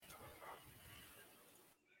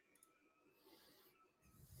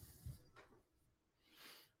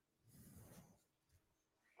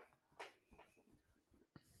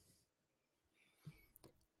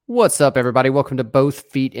What's up, everybody? Welcome to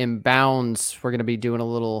Both Feet in Bounds. We're going to be doing a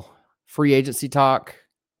little free agency talk,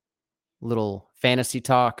 little fantasy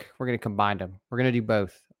talk. We're going to combine them. We're going to do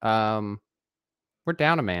both. We're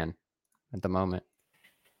down a man at the moment.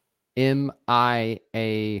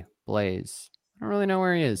 MIA Blaze. I don't really know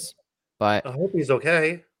where he is, but I hope he's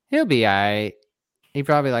okay. he'll be all right. He's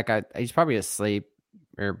probably asleep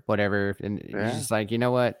or whatever. And he's just like, you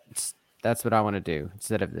know what? That's what I want to do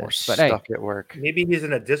instead of this. Or But stuck at work. Maybe he's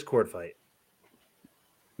in a Discord fight.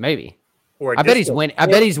 maybe. Or I bet he's winning. I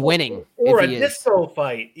bet he's winning. Or if a he is. disco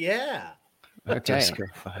fight. Yeah. Okay. Disco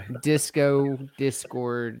fight.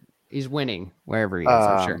 Discord. He's winning wherever he is,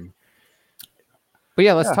 I'm sure. But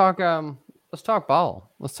yeah, let's talk ball.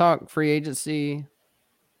 Let's talk free agency.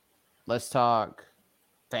 Let's talk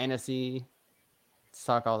fantasy. Let's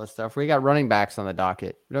talk all this stuff. We got running backs on the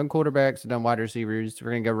docket. We've done quarterbacks, we've done wide receivers.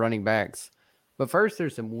 We're gonna go running backs. But first,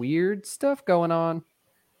 there's some weird stuff going on.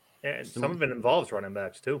 And some of it involves running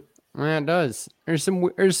backs too. Yeah, it does. There's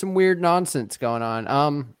some weird nonsense going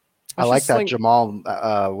on. I like that Jamal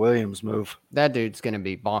Williams move. That dude's gonna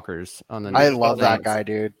be bonkers on the. I love that guy,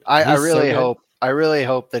 dude. I really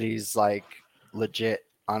hope that he's like legit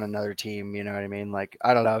on another team. You know what I mean? Like,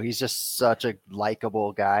 I don't know. He's just such a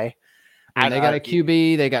likable guy. And they got a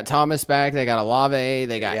QB. They got Thomas back. They got Olave.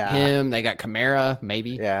 They got him. They got Kamara.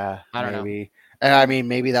 Maybe. Yeah, I don't know. And I mean,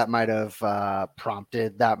 maybe that might have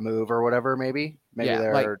prompted that move or whatever. Maybe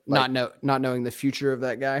they're like not knowing the future of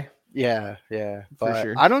that guy. Yeah, for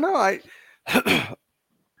sure. I don't know. I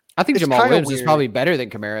think Jamal Williams is probably better than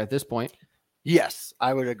Kamara at this point. Yes,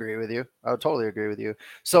 I would agree with you. I would totally agree with you.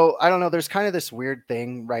 So I don't know. There's kind of this weird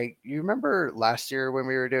thing, right? You remember last year when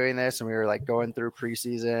we were doing this and we were like going through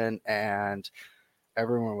preseason and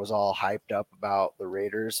everyone was all hyped up about the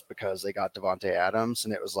Raiders because they got Devontae Adams,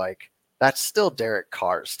 and it was like, that's still Derek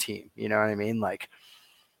Carr's team. You know what I mean? Like,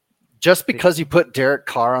 just because you put Derek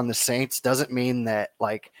Carr on the Saints doesn't mean that,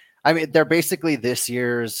 like, I mean, they're basically this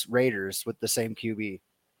year's Raiders with the same QB.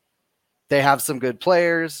 They have some good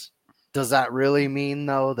players. Does that really mean,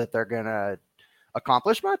 though, that they're going to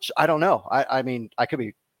accomplish much? I don't know. I mean, I could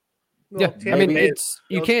be. Well, yeah, I mean,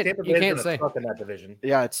 you can't say in that division.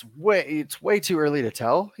 Yeah, it's way too early to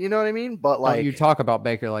tell. You know what I mean? But like, you talk about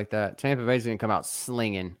Baker like that, Tampa Bay's going to come out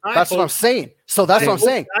slinging. That's what I'm saying. So that's what I'm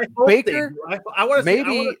saying. Baker, I want to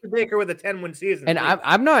see Baker with a 10-win season. And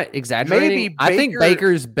I'm not exaggerating. I think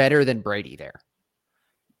Baker's better than Brady there.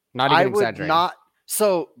 Not even exaggerating.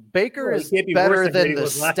 So Baker is better than the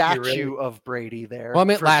statue of Brady there. Well, I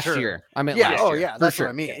meant last year. Last year. Oh, yeah. That's what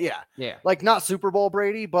I mean. Yeah. Like, not Super Bowl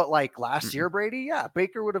Brady, but like last year Brady. Yeah.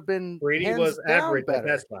 Baker would have been. Brady was average at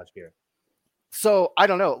best last year. So I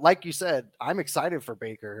don't know. Like you said, I'm excited for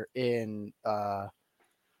Baker on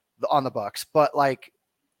the Bucks, but like,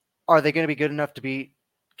 are they going to be good enough to beat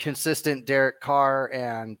consistent Derek Carr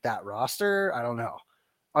and that roster? I don't know.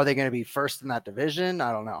 Are they going to be first in that division?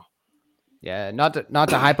 I don't know. Yeah, not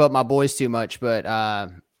to hype up my boys too much, but I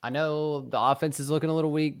know the offense is looking a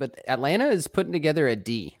little weak, but Atlanta is putting together a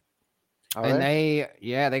D. They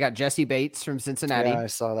got Jesse Bates from Cincinnati. Yeah, I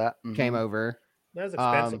saw that. Mm-hmm. Came over. That was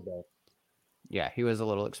expensive though. Yeah, he was a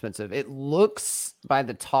little expensive. It looks by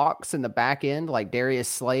the talks in the back end like Darius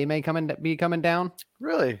Slay may be coming down.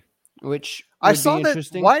 Really? Which I saw be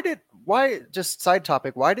interesting. That. Why? Just side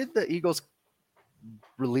topic. Why did the Eagles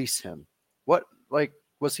release him? What like?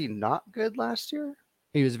 Was he not good last year?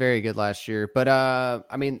 He was very good last year, but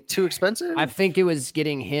I mean, too expensive. I think it was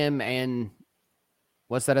getting him and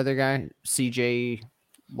what's that other guy? CJ,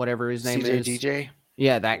 whatever his name is. DJ.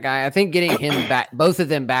 Yeah, that guy. I think getting him back, both of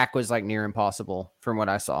them back, was like near impossible from what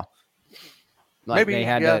I saw. Like they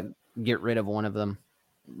had to get rid of one of them.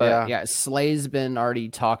 But yeah, Slay's been already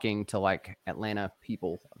talking to like Atlanta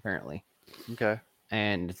people apparently. Okay.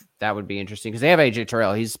 And that would be interesting because they have AJ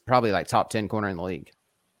Terrell. He's probably like top 10 corner in the league.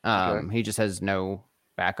 He just has no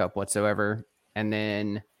backup whatsoever. And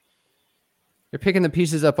then they're picking the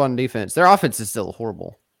pieces up on defense. Their offense is still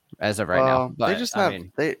horrible as of right now. But they just have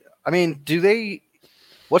do they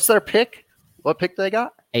what's their pick? What pick they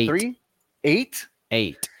got? 8. 3? 8?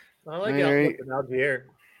 8. I like it out here.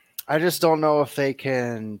 I just don't know if they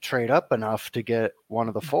can trade up enough to get one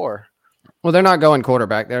of the 4. Well, they're not going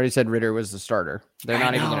quarterback. They already said Ritter was the starter. They're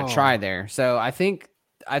not even going to try there. So I think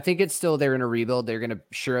it's still they're in a rebuild. They're going to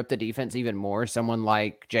shore up the defense even more. Someone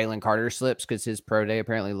like Jalen Carter slips because his pro day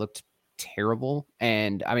apparently looked terrible.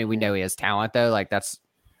 And I mean, we know he has talent though. Like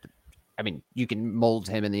you can mold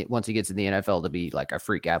him once he gets in the NFL to be like a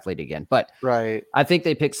freak athlete again. But right, I think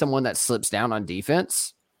they pick someone that slips down on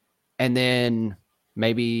defense, and then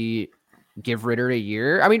maybe give Ritter a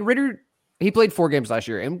year. I mean, Ritter, he played 4 games last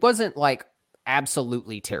year and wasn't like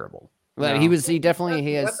absolutely terrible. But he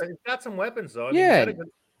has got some weapons though.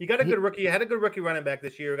 You got a good rookie. You had a good rookie running back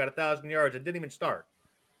this year. Got 1,000 yards and didn't even start.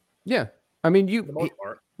 Yeah, I mean,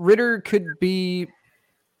 Ritter could be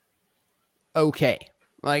okay.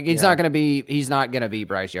 Like he's not going to be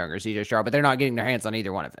Bryce Young or CJ Stroud, but they're not getting their hands on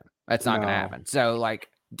either one of them. That's not going to happen. So like,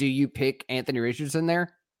 do you pick Anthony Richardson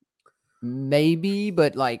there? Maybe,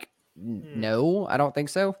 but like, no, I don't think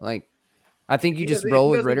so. Like, I think you just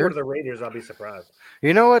roll with Ritter. Go to the Raiders, I'll be surprised.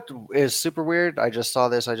 You know what is super weird? I just saw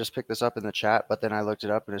this. I just picked this up in the chat, but then I looked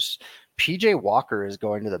it up, and it's PJ Walker is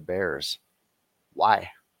going to the Bears.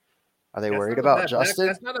 Why? Are they worried about Justin?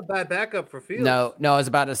 That's not a bad backup for Fields. No, I was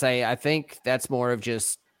about to say, I think that's more of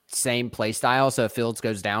just same play style. So if Fields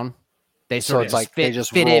goes down, they sort of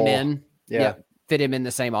fit him in. Yeah. Fit him in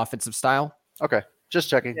the same offensive style. Okay. Just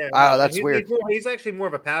checking. Yeah, that's weird. He's actually more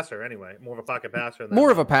of a passer anyway, more of a pocket passer.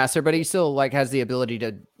 More of a passer, but he still like has the ability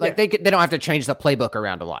to like they don't have to change the playbook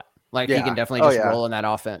around a lot. Like he can definitely just roll in that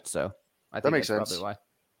offense. So I think that makes sense. Probably why.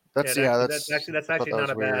 That's actually not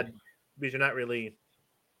a bad because you're not really.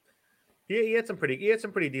 He had some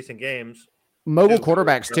pretty decent games. Mobile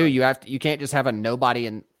quarterbacks too. You can't just have a nobody,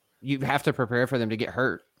 and you have to prepare for them to get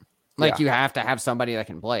hurt. Like you have to have somebody that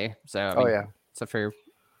can play. So I mean, it's a fair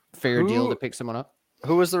deal to pick someone up.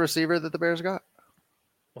 Who was the receiver that the Bears got?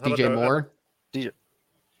 DJ Moore.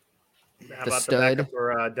 How about the backup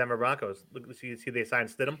for Denver Broncos? Look, see they signed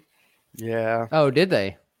Stidham. Yeah. Oh, did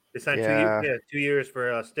they? They signed 2 years for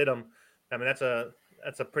Stidham. I mean, that's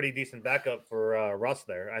a pretty decent backup for Russ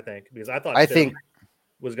there, I think, because I thought Stidham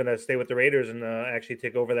was going to stay with the Raiders and actually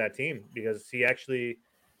take over that team because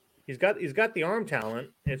he's got the arm talent.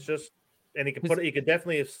 It's just and he could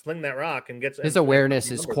definitely sling that rock and get his awareness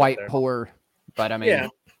is quite poor, but I mean,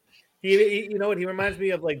 he you know what he reminds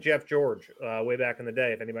me of like Jeff George way back in the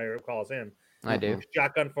day if anybody recalls him. I do.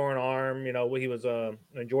 Shotgun for an arm, you know, he was and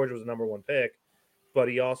George was the number one pick, but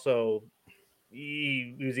he was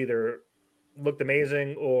either looked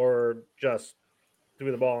amazing or just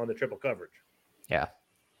threw the ball into triple coverage. Yeah.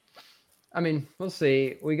 I mean, we'll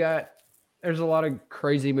see. There's a lot of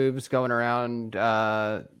crazy moves going around.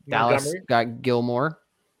 Dallas got Gilmore,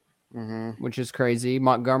 which is crazy.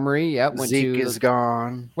 Montgomery, Zeke is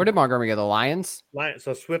gone. Where did Montgomery go? The Lions?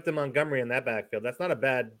 So Swift and Montgomery in that backfield. That's not a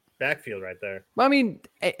bad backfield right there. Well, I mean,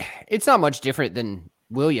 it's not much different than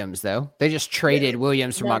Williams, though. They just traded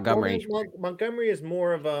Williams for Montgomery. Montgomery is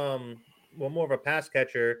more of a pass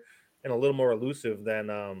catcher and a little more elusive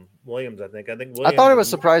than Williams, I think. I thought it was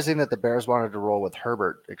surprising that the Bears wanted to roll with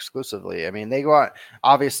Herbert exclusively. I mean, they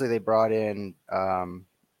brought in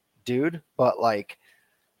Dude, but like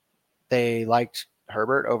they liked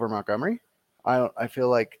Herbert over Montgomery. I feel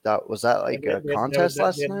like that was a contest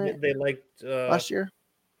last night. They liked last year.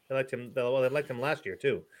 They liked him. Well, they liked him last year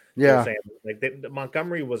too. Yeah,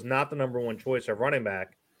 Montgomery was not the number one choice of running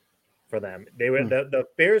back for them. They were the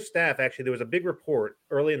Bears staff. Actually, there was a big report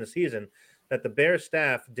early in the season that the Bears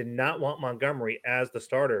staff did not want Montgomery as the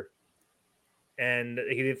starter, and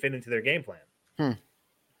he didn't fit into their game plan.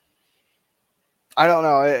 I don't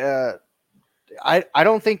know. I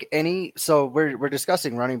don't think any. So we're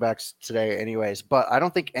discussing running backs today, anyways. But I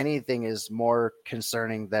don't think anything is more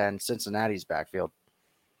concerning than Cincinnati's backfield.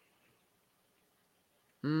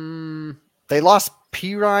 They lost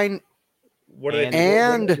Pirine.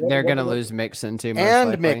 They're going to lose Mixon too.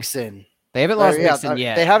 Mixon. They haven't lost Mixon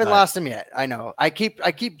yet. They haven't lost him yet. I know. I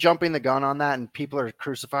keep jumping the gun on that, and people are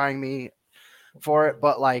crucifying me for it.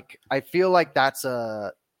 But like, I feel like that's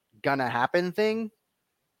a gonna happen thing.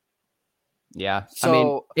 Yeah.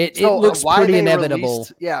 So, I mean, it looks pretty inevitable.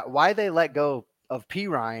 Why they let go of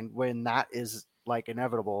Pirine when that is like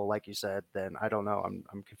inevitable, like you said? Then I don't know.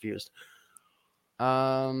 I'm confused.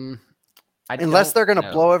 Unless they're going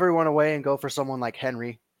to blow everyone away and go for someone like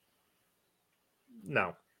Henry.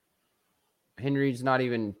 No. Henry's not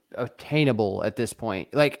even attainable at this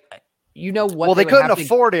point. Like, you know what? Well, they couldn't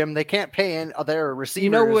afford him. They can't pay in their receivers. You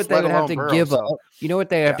know what they would have to give up? You know what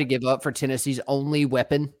they have to give up for Tennessee's only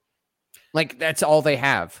weapon? Like, that's all they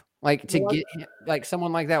have. Like, to get like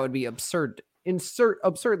someone like that would be absurdly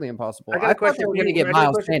impossible. I got a question. They were going to get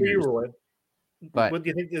Miles Sanders. But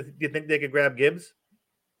do you think they could grab Gibbs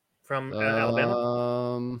from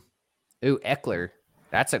Alabama? Eckler.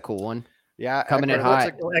 That's a cool one. Yeah, coming in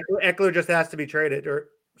high. Eckler just has to be traded,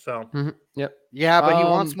 Yep. Yeah, but he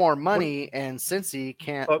wants more money, and since he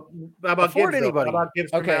can't afford anybody. How about Gibbs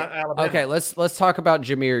from Alabama? Okay, let's talk about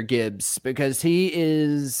Jahmyr Gibbs because he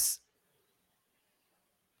is.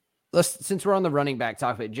 Since we're on the running back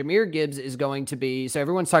topic, Jahmyr Gibbs is going to be. So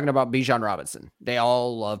everyone's talking about Bijan Robinson. They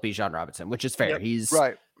all love Bijan Robinson, which is fair. Yep, He's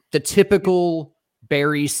right. The typical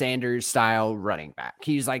Barry Sanders style running back.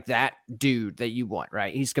 He's like that dude that you want,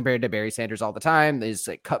 right? He's compared to Barry Sanders all the time. His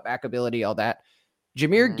like cutback ability, all that.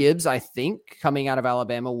 Jahmyr Gibbs, I think, coming out of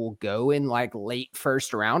Alabama, will go in like late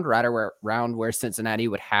first round, right around where Cincinnati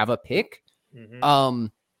would have a pick. And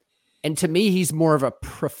to me, he's more of a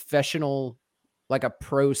professional, like a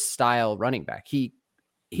pro style running back. He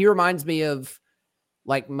reminds me of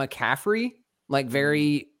like McCaffrey, like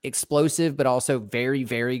very explosive, but also very,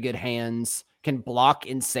 very good hands, can block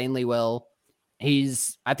insanely well. I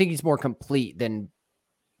think he's more complete than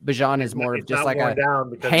Bijan is more of just like a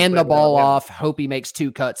hand the ball off, hope he makes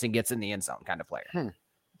 2 cuts and gets in the end zone kind of player.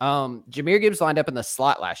 Jahmyr Gibbs lined up in the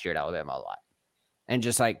slot last year at Alabama a lot and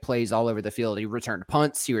just like plays all over the field. He returned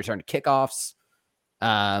punts. He returned kickoffs.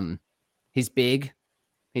 He's big.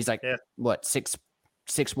 He's like, what, 6'1",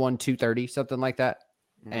 230, something like that,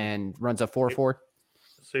 and runs a 4.4.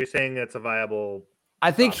 So you're saying that's a viable... I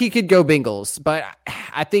think he could go Bengals, but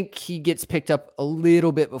I think he gets picked up a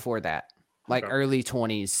little bit before that. Like early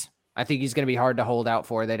 20s. I think he's going to be hard to hold out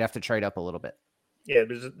for. They'd have to trade up a little bit. Yeah,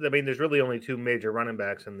 there's really only 2 major running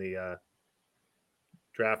backs in the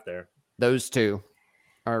draft there. Those 2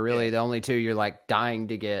 are really the only 2 you're like dying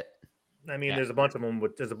to get. I mean, there's a bunch of them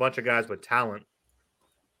there's a bunch of guys with talent,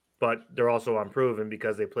 but they're also unproven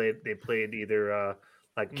because they played either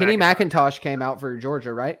like Kenny McIntosh came out for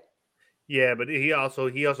Georgia, right? Yeah, but he also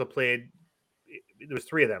played. There was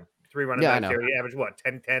 3 of them. 3 running backs here. He averaged what,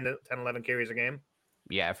 10, 11 carries a game?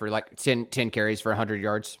 Yeah, for like 10 carries for 100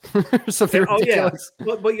 yards. Something ridiculous.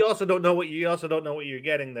 But you also don't know what you're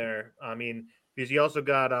getting there. I mean, because you also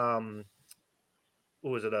got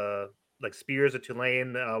what was it? Like Spears at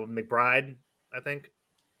Tulane, McBride, I think,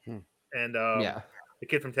 and the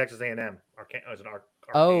kid from Texas A&M.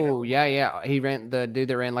 He ran the dude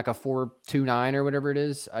that ran like a 4.29 or whatever it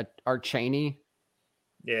is. Archaney.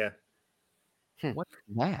 Yeah. What's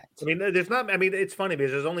that? I mean, it's funny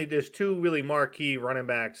because there's 2 really marquee running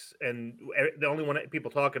backs, and the only one people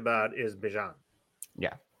talk about is Bijan.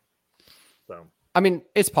 Yeah. So, I mean,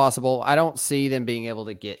 it's possible. I don't see them being able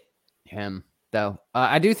to get him though.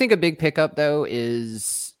 I do think a big pickup though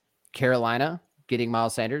is Carolina getting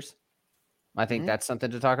Miles Sanders. I think that's something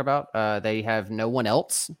to talk about. They have no one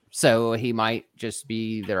else, so he might just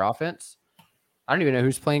be their offense. I don't even know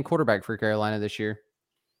who's playing quarterback for Carolina this year.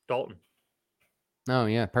 Dalton. Oh,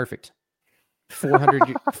 yeah, perfect.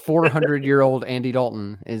 400-year-old Andy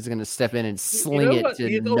Dalton is going to step in and sling it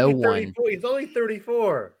to no one. He's only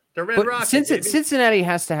 34. The Red Rocket. Cincinnati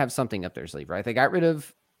has to have something up their sleeve, right? They got rid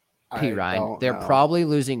of P. Ryan. They're probably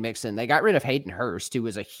losing Mixon. They got rid of Hayden Hurst, who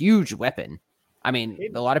was a huge weapon. I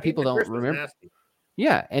mean, a lot of people don't remember.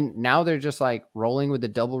 Yeah, and now they're just like rolling with the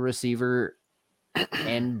double receiver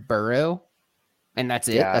and Burrow. And that's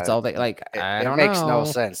it. Yeah, that's all they like. It makes no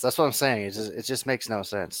sense. That's what I'm saying. It just makes no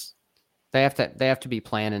sense. They have to be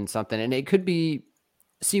planning something, and it could be.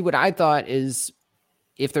 See, what I thought is,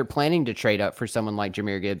 if they're planning to trade up for someone like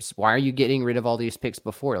Jahmyr Gibbs, why are you getting rid of all these picks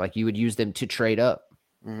before? Like you would use them to trade up.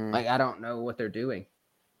 Like I don't know what they're doing.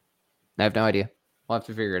 I have no idea. We'll have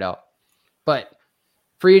to figure it out. But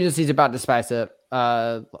free agency's about to spice up.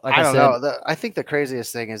 I don't know. I think the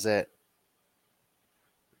craziest thing is that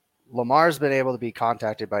Lamar's been able to be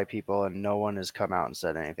contacted by people and no one has come out and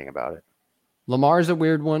said anything about it. Lamar's a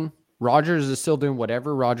weird one. Rodgers is still doing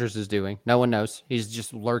whatever Rodgers is doing. No one knows. He's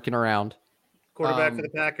just lurking around. Quarterback for the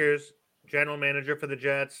Packers, general manager for the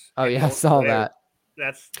Jets. Oh yeah, I saw that.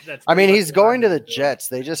 That's. I mean, he's going to the Jets.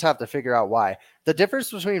 They just have to figure out why. The difference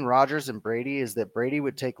between Rodgers and Brady is that Brady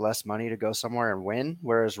would take less money to go somewhere and win,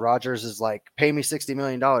 whereas Rodgers is like, pay me $60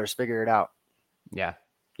 million, figure it out. Yeah.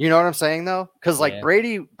 You know what I'm saying, though? Because,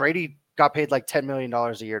 Brady got paid like $10 million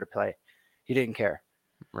a year to play. He didn't care.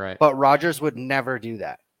 Right. But Rodgers would never do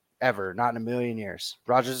that, ever. Not in a million years.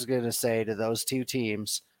 Rodgers is going to say to those 2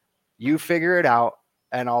 teams, you figure it out,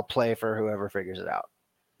 and I'll play for whoever figures it out.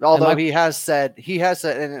 Although he has said,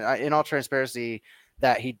 in all transparency,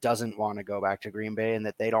 that he doesn't want to go back to Green Bay and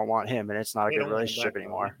that they don't want him, and it's not a good relationship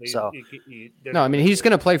anymore. No, I mean, he's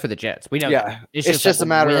going to play for the Jets. We know. Yeah, it's just a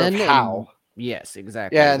matter of how. Yes,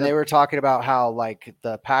 exactly. Yeah, and they were talking about how like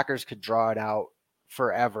the Packers could draw it out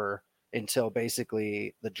forever until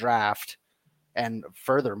basically the draft, and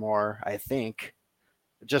furthermore, I think,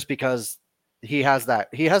 just because he has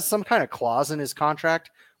some kind of clause in his contract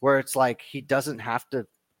where it's like he doesn't have to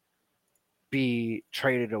be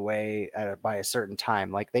traded away by a certain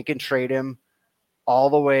time. Like they can trade him all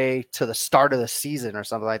the way to the start of the season or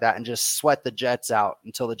something like that and just sweat the Jets out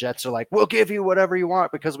until the Jets are like, we'll give you whatever you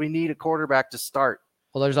want because we need a quarterback to start.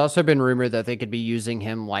 Well, there's also been rumor that they could be using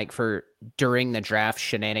him like for during the draft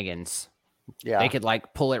shenanigans. they could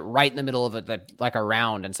like pull it right in the middle of like a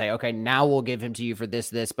round and say, okay, now we'll give him to you for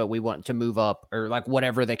this, but we want to move up or like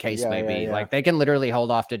whatever the case may be. Like they can literally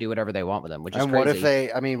hold off to do whatever they want with him, which is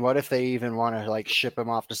crazy. What if they even want to like ship him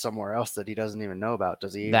off to somewhere else that he doesn't even know about?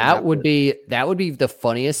 Does he? That would be the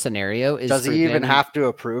funniest scenario. Does he even have to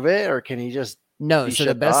approve it, or can he just? No. So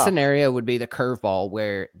the best scenario would be the curveball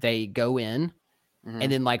where they go in.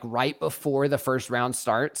 And then like right before the first round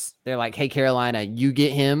starts, they're like, hey, Carolina, you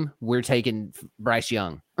get him. We're taking Bryce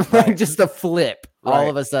Young. Like just a flip all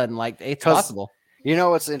of a sudden. Like it's possible. You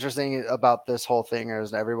know what's interesting about this whole thing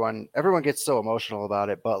is everyone gets so emotional about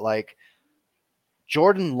it. But like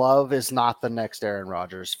Jordan Love is not the next Aaron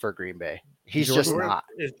Rodgers for Green Bay. He's just not.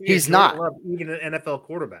 He's not. Love even an NFL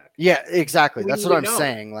quarterback. Yeah, exactly. That's what I'm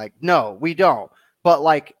saying. Like, no, we don't. But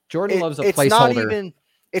like Jordan Love's a placeholder.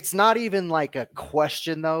 It's not even like a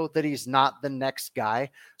question though that he's not the next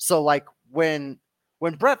guy. So like when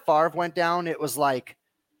Brett Favre went down, it was like,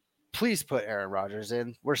 please put Aaron Rodgers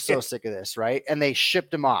in. We're so sick of this, right? And they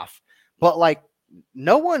shipped him off. But like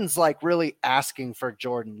no one's like really asking for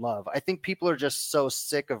Jordan Love. I think people are just so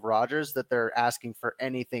sick of Rodgers that they're asking for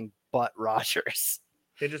anything but Rodgers.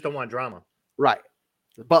 They just don't want drama. Right.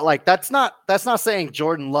 But like that's not saying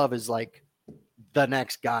Jordan Love is like the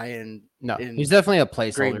next guy he's definitely a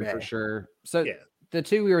placeholder for sure. So the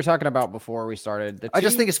two we were talking about before we started, I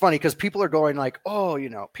just think it's funny because people are going like, oh,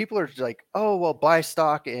 people are like, oh, well, buy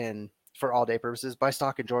stock in for all day purposes, buy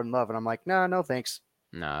stock in Jordan Love. And I'm like, no, thanks.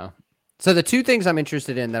 No. So the two things I'm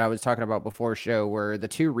interested in that I was talking about before show were the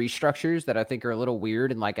two restructures that I think are a little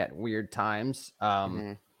weird and like at weird times.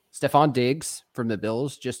 Stephon Diggs from the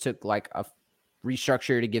Bills just took like a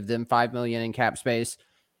restructure to give them $5 million in cap space.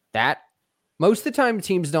 That most of the time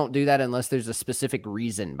teams don't do that unless there's a specific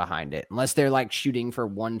reason behind it, unless they're like shooting for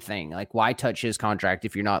one thing. Like why touch his contract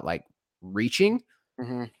if you're not like reaching?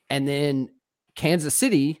 And then Kansas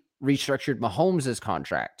City restructured Mahomes'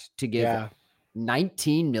 contract to give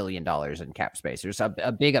 $19 million in cap space. There's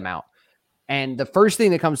a big amount. And the first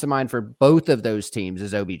thing that comes to mind for both of those teams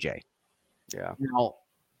is OBJ. Yeah. Now,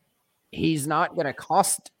 he's not going to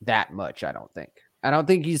cost that much, I don't think. I don't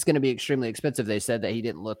think he's going to be extremely expensive. They said that he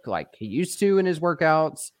didn't look like he used to in his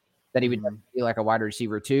workouts, that he would be like a wide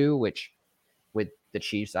receiver 2, which with the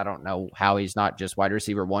Chiefs, I don't know how he's not just wide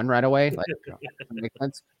receiver 1 right away. Like, that makes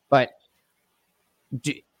sense. But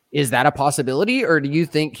is that a possibility, or do you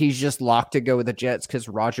think he's just locked to go with the Jets because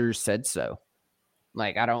Rodgers said so?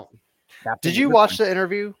 Like, I don't. Did you watch the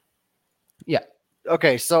interview? Yeah.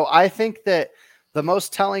 Okay, so I think that the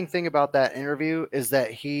most telling thing about that interview is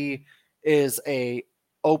that he is a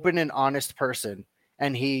open and honest person,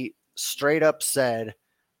 and he straight up said,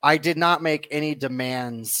 I did not make any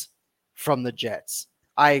demands from the Jets.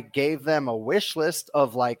 I gave them a wish list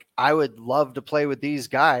of like, I would love to play with these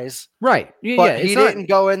guys. Right. But he didn't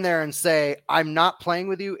go in there and say, I'm not playing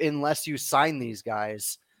with you unless you sign these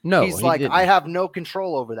guys. No, he's like, I have no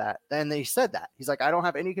control over that. And they said that. He's like, I don't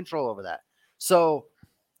have any control over that. So,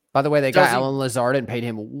 by the way, they got Allen Lazard and paid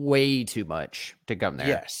him way too much to come there.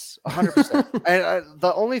 Yes, 100%. And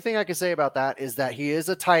the only thing I can say about that is that he is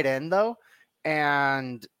a tight end, though.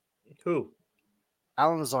 And who?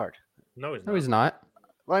 Allen Lazard. No, he's not. No, he's not.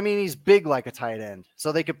 Well, I mean, he's big like a tight end,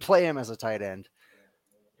 so they could play him as a tight end.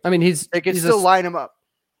 I mean, they could still line him up.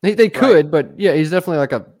 They could, right? But yeah, he's definitely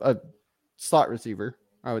like a slot receiver.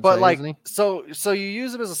 I would say, like, isn't he? So you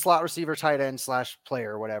use him as a slot receiver, tight end /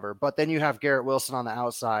 player, or whatever. But then you have Garrett Wilson on the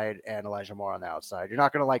outside and Elijah Moore on the outside. You're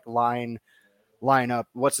not going to like line up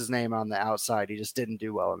what's his name on the outside. He just didn't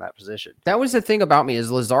do well in that position. That was the thing about me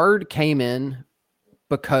is Lazard came in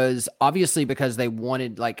because they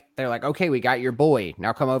wanted, like, they're like, okay, we got your boy,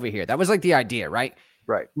 now come over here. That was like the idea, right?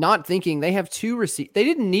 Right. Not thinking they have two receivers. They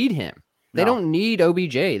didn't need him. They don't need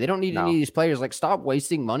OBJ. They don't need any of these players. Like, stop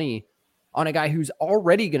wasting money on a guy who's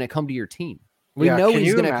already going to come to your team. We know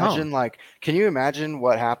he's going to come. Like, can you imagine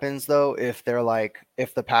what happens though if they're like,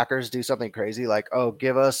 if the Packers do something crazy, like, oh,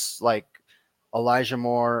 give us like Elijah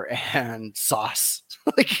Moore and Sauce.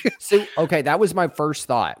 So okay, that was my first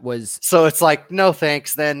thought. So it's like, no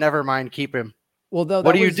thanks. Then never mind, keep him. Well, though,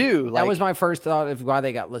 what do you do? That was my first thought of why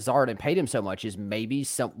they got Lazard and paid him so much. Is maybe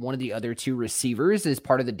one of the other two receivers is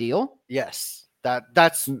part of the deal. Yes,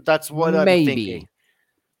 that's what I'm thinking.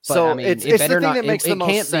 But, so I mean, it's the thing that makes the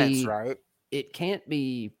most sense, right? It can't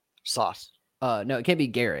be Sauce. No, it can't be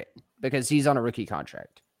Garrett because he's on a rookie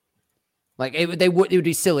contract. Like it would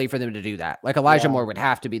be silly for them to do that. Like Elijah Moore would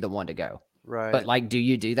have to be the one to go. Right. But like, do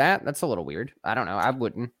you do that? That's a little weird. I don't know. I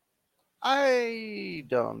wouldn't. I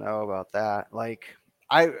don't know about that. Like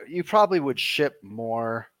you probably would ship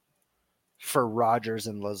more for Rodgers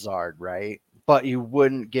and Lazard, right? but you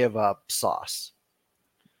wouldn't give up Sauce.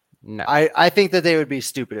 No, I think that they would be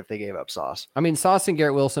stupid if they gave up Sauce. I mean, Sauce and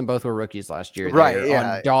Garrett Wilson both were rookies last year. Right, They're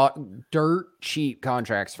yeah. on dirt cheap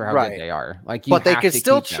contracts for how Right. good they are. Like, But they have could to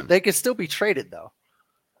still keep them. they could still be traded though.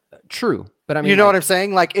 True, but I mean, you know like, what I'm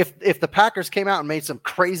saying? Like if the Packers came out and made some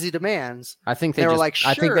crazy demands, I think they were just, like,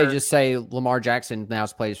 I think they sure. just say Lamar Jackson now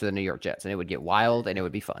plays for the New York Jets, and it would get wild and it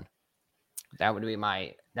would be fun. That would be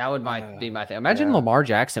my thing. Imagine yeah. Lamar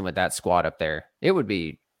Jackson with that squad up there. It would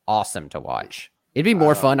be awesome to watch. It'd be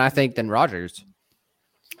more fun, I think, than Rodgers.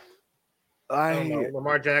 I don't know.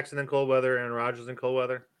 Lamar Jackson and cold weather and Rodgers and cold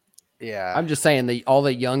weather. Yeah. I'm just saying all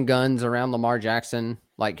the young guns around Lamar Jackson,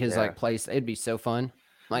 like his Yeah. like place, it'd be so fun.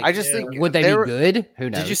 Like, I just think would they be good? Who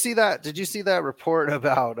knows? Did you see that report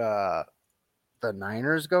about the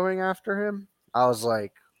Niners going after him? I was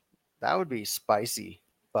like, that would be spicy,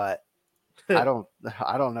 but I don't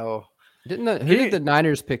know. Who did the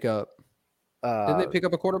Niners pick up? Didn't they pick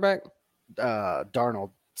up a quarterback? Sam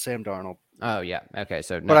Darnold. Oh yeah. Okay.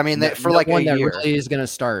 So, But I mean, for like one a that year. really is going to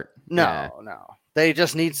start. No. They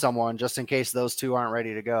just need someone just in case those two aren't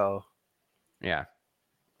ready to go. Yeah.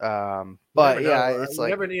 But yeah, it's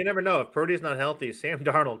you never know. If Purdy's not healthy, Sam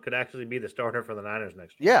Darnold could actually be the starter for the Niners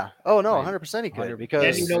next year. Yeah. Oh no, Right. 100% he could 100%.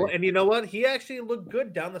 because And you know what? He actually looked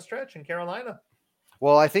good down the stretch in Carolina.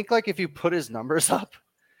 well, I think like if you put his numbers up,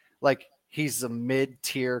 like he's a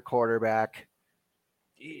mid-tier quarterback.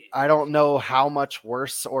 I don't know how much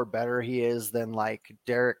worse or better he is than like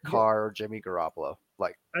Derek Carr or Jimmy Garoppolo.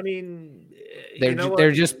 Like, I mean,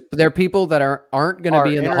 they're people that aren't going to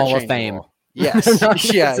be in the Hall of Fame. Yes.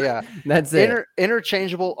 yeah. That's it.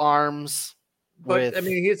 Interchangeable arms. But I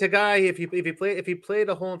mean, he's a guy. If he played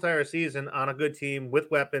a whole entire season on a good team with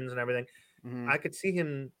weapons and everything, I could see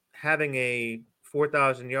him having a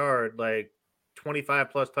 4,000 yard, like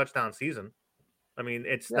 25 plus touchdown season. I mean,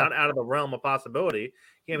 it's not out of the realm of possibility.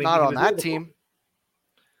 Not on that team.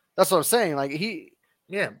 That's what I'm saying. Like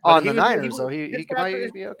on the Niners, though, he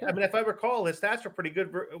might be okay. I mean, if I recall, his stats were pretty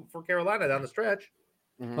good for Carolina down the stretch.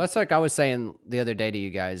 Well, that's like I was saying the other day to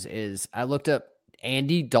you guys is I looked up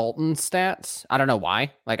Andy Dalton stats. I don't know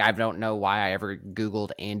why. Like, I don't know why I ever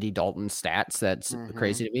Googled Andy Dalton stats. That's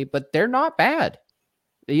crazy to me, but they're not bad.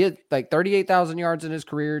 He had like 38,000 yards in his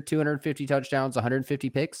career, 250 touchdowns, 150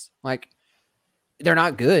 picks. Like, they're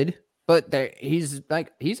not good, but he's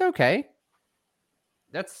okay.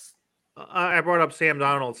 That's I brought up Sam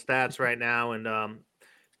Darnold's stats right now, and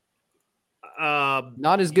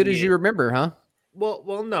not as good as you remember, huh?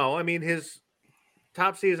 Well, no. I mean, his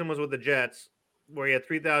top season was with the Jets, where he had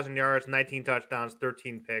 3,000 yards, 19 touchdowns,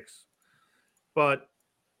 13 picks. But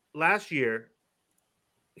last year,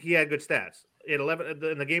 he had good stats. He had 11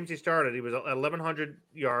 in the games he started. He was at 1,100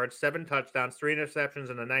 yards, 7 touchdowns, 3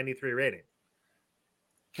 interceptions, and a 93 rating.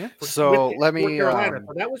 Yeah. So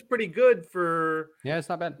that was pretty good for. Yeah, it's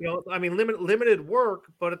not bad. I mean, limited work,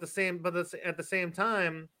 but at the same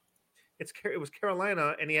time, it was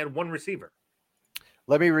Carolina, and he had one receiver.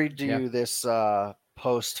 Let me read to you this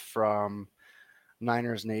post from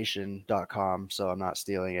NinersNation.com, so I'm not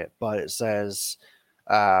stealing it, but it says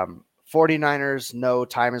 49ers know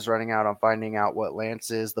time is running out on finding out what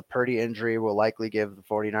Lance is. The Purdy injury will likely give the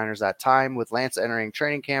 49ers that time. With Lance entering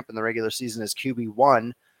training camp in the regular season as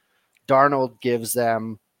QB1, Darnold gives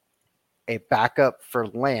them a backup for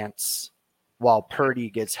Lance while Purdy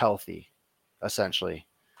gets healthy, essentially.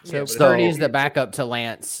 So Purdy's the backup to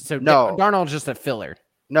Lance. So no, Darnold's just a filler.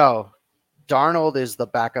 No, Darnold is the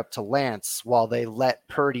backup to Lance while they let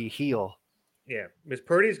Purdy heal. Yeah, Miss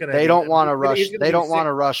Purdy's gonna. They don't want to rush. They don't want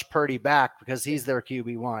to rush Purdy back because he's their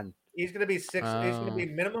QB1. He's going to be 6. He's going to be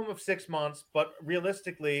minimum of 6 months, but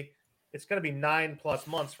realistically, it's going to be 9+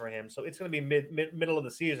 months for him. So it's going to be middle of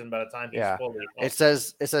the season by the time he's fully. It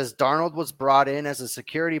says Darnold was brought in as a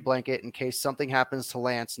security blanket in case something happens to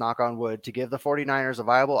Lance, knock on wood, to give the 49ers a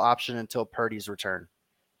viable option until Purdy's return.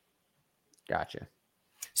 Gotcha.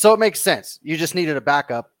 So it makes sense. You just needed a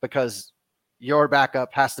backup because your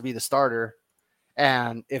backup has to be the starter.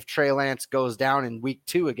 And if Trey Lance goes down in week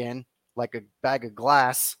 2 again, like a bag of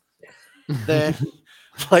glass, then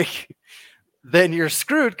you're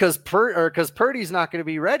screwed because Purdy's not going to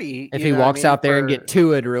be ready. If he walks out there and get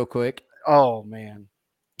to it real quick. Oh man,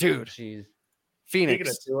 dude. Jeez.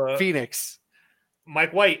 Phoenix.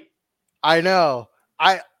 Mike White. I know.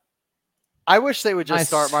 I wish they would just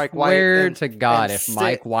start Mike White. Swear to God, if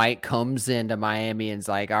Mike White comes into Miami and's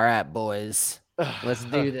like, all right, boys, let's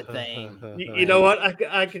do the thing. You know what?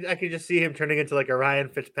 I could just see him turning into like a Ryan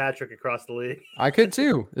Fitzpatrick across the league. I could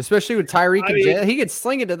too, especially with Tyreek and Jay. He could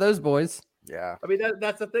sling it to those boys. Yeah. I mean,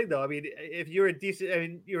 that's the thing, though. I mean, if you're a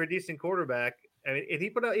decent quarterback, I mean, if he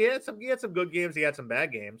put out, he had some good games, he had some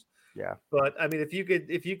bad games. Yeah. But I mean, if you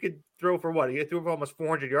could throw for what? He threw for almost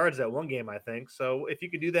 400 yards that one game, I think. So if you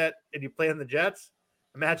could do that and you play in the Jets,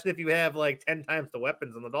 imagine if you have like 10 times the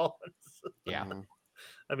weapons on the Dolphins. Yeah.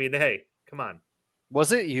 I mean, hey, come on.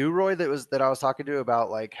 Was it you, Roy, that I was talking to about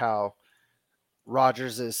like how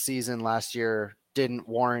Rodgers' season last year didn't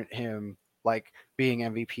warrant him like being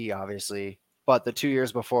MVP, obviously, but the 2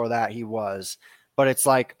 years before that he was. But it's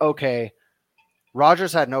like, okay,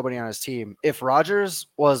 Rodgers had nobody on his team. If Rodgers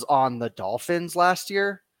was on the Dolphins last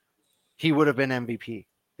year, he would have been MVP.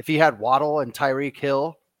 If he had Waddle and Tyreek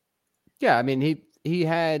Hill. Yeah, I mean, he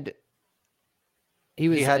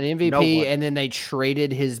was an MVP, no, and then they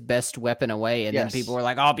traded his best weapon away, and then people were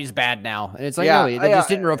like, "Oh, he's bad now." And it's like, no, they just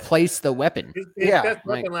didn't replace the weapon. His best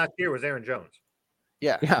weapon last year was Aaron Jones.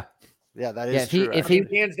 Yeah, that is true. If he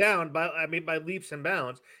hands down by leaps and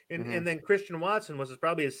bounds, and then Christian Watson was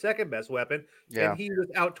probably his second best weapon, and he was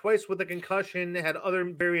out twice with a concussion, had other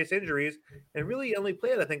various injuries, and really only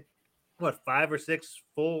played, I think, 5 or 6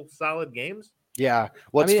 full solid games. Yeah,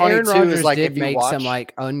 what's funny Aaron too Rodgers is like did if you make watch some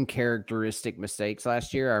like uncharacteristic mistakes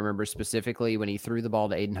last year. I remember specifically when he threw the ball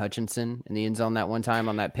to Aiden Hutchinson in the end zone that one time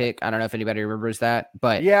on that pick. I don't know if anybody remembers that,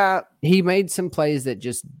 but he made some plays that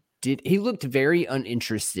just did. He looked very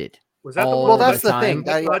uninterested. Was that the one? Well, that's the thing.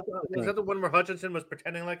 Was that the one where Hutchinson was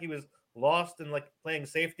pretending like he was lost and like playing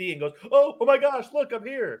safety and goes, "Oh my gosh, look, I'm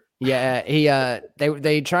here." Yeah,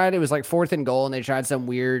 they tried. It was like 4th and goal, and they tried some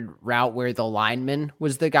weird route where the lineman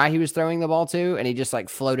was the guy he was throwing the ball to, and he just like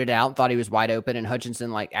floated out, thought he was wide open, and Hutchinson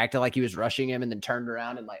like acted like he was rushing him, and then turned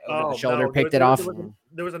around and like over the shoulder picked it off.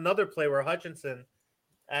 There was another play where Hutchinson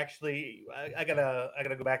actually, I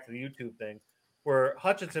gotta go back to the YouTube thing, where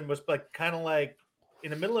Hutchinson was like kind of like in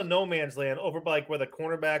the middle of no man's land over by like where the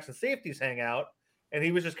cornerbacks and safeties hang out. And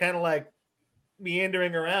he was just kind of like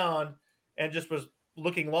meandering around and just was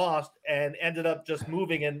looking lost and ended up just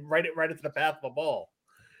moving and right into the path of the ball.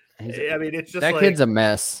 I mean, it's just that kid's a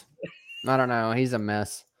mess. I don't know. He's a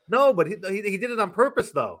mess. No, but he did it on purpose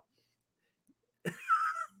though.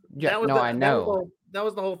 Yeah, I know. That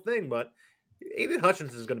was the whole thing, but Aiden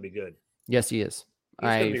Hutchinson is going to be good. Yes, he is.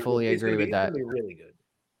 I fully agree with that. He's going to be really good.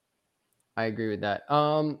 I agree with that.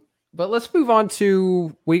 But let's move on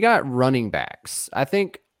to, we got running backs. I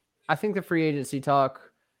think the free agency talk,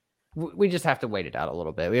 we just have to wait it out a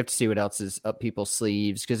little bit. We have to see what else is up people's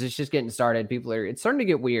sleeves because it's just getting started. It's starting to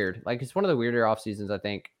get weird. Like it's one of the weirder off seasons, I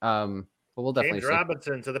think. But we'll definitely James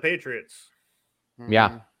Robinson to the Patriots.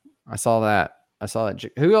 Yeah, I saw that.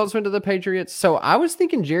 Who else went to the Patriots? So I was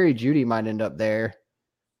thinking Jerry Jeudy might end up there.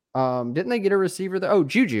 Didn't they get a receiver there? Oh,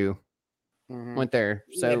 Juju went there.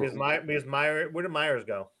 So because Myers, where did Myers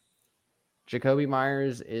go? Jacoby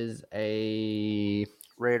Myers is a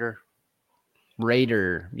Raider.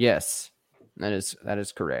 Yes, that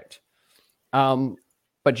is correct. But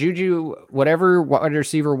Juju, whatever wide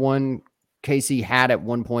receiver one KC had at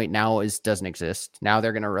one point now doesn't exist. Now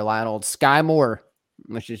they're going to rely on old Sky Moore,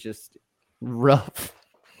 which is just rough.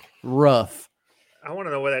 I want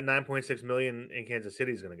to know where that $9.6 million in Kansas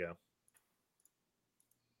City is going to go.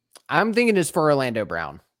 I'm thinking it's for Orlando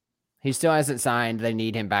Brown. He still hasn't signed. They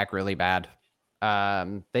need him back really bad.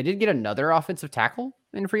 They did get another offensive tackle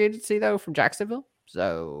in free agency though from Jacksonville.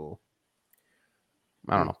 So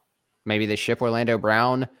I don't know. Maybe they ship Orlando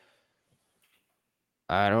Brown.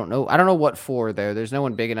 I don't know. I don't know what for though. There's no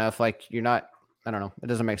one big enough. Like I don't know. It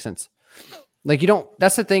doesn't make sense. Like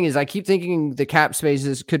that's the thing is I keep thinking the cap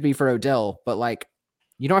spaces could be for Odell, but like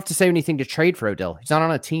you don't have to say anything to trade for Odell. He's not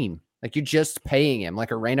on a team. Like you're just paying him like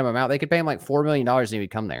a random amount. They could pay him like $4 million and he would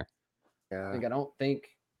come there. Yeah. Like I don't think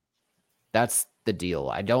that's the deal.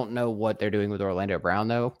 I don't know what they're doing with Orlando Brown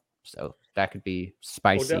though. So that could be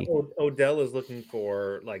spicy. Odell is looking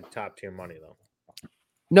for like top tier money though.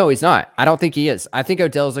 No, he's not. I don't think he is. I think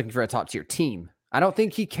Odell is looking for a top tier team. I don't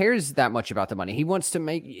think he cares that much about the money. He wants to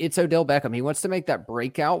it's Odell Beckham. He wants to make that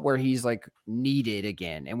breakout where he's like needed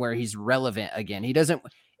again and where he's relevant again. He doesn't,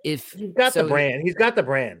 if he's got the brand, he's got the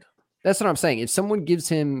brand. That's what I'm saying. If someone gives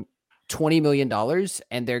him $20 million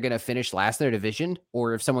and they're going to finish last in their division,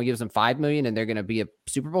 or if someone gives him $5 million and they're going to be a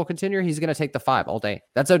Super Bowl contender, he's going to take the 5 all day.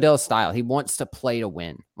 That's Odell's style. He wants to play to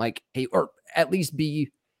win. Like or at least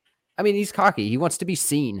he's cocky. He wants to be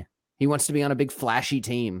seen. He wants to be on a big flashy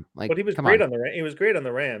team. Like, but he was great on the Rams. He was great on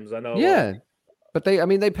the Rams. I know. Yeah, but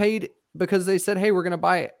they paid because they said, "Hey, we're going to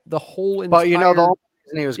buy the whole." Entire but the only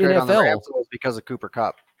reason he was great NFL. On the Rams was because of Cooper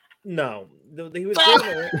Kupp. No, he was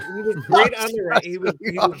great. He was great on the Rams. He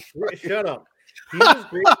was shut up. He was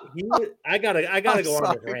great. I gotta go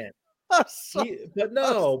on this rant.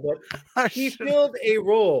 He filled a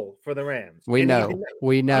role for the Rams. We know.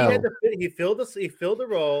 He filled the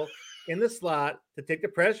role in the slot to take the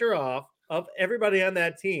pressure off of everybody on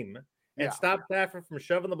that team and stop Stafford from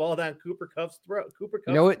shoving the ball down Cooper Kupp's throat.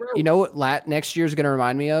 You know what? Next year is going to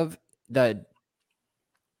remind me of the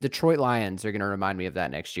Detroit Lions are going to remind me of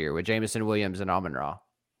that next year with Jameson Williams and Amon-Ra.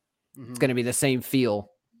 It's going to be the same feel.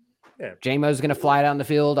 Yeah. Jamo's going to fly down the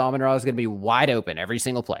field. Amon-Ra is going to be wide open every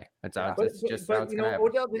single play. That's how it's going to happen.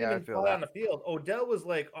 Odell didn't even fly on the field. Odell was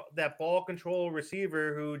like that ball control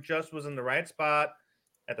receiver who just was in the right spot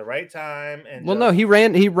at the right time. And he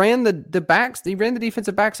ran the backs. He ran the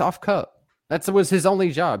defensive backs off Kupp. That was his only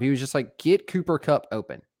job. He was just like, get Cooper Kupp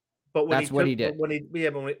open. But what he did. But he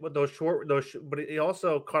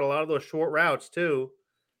also caught a lot of those short routes too,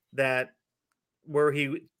 where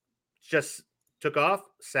he just took off,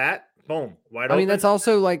 sat, boom, wide open. I mean, that's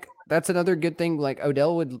also that's another good thing. Like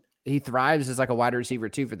Odell he thrives as like a wide receiver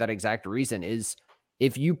too for that exact reason. Is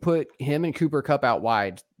if you put him and Cooper Kupp out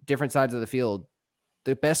wide, different sides of the field,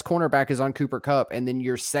 the best cornerback is on Cooper Kupp, and then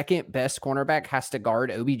your second best cornerback has to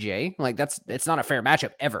guard OBJ. Like it's not a fair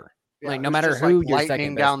matchup ever. Yeah, no matter who your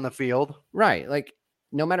second best, down the field, right? Like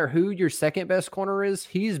no matter who your second best corner is,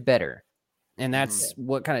 he's better, and that's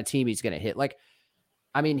what kind of team he's going to hit. Like,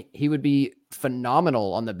 I mean, he would be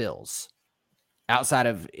phenomenal on the Bills. Outside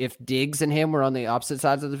of if Diggs and him were on the opposite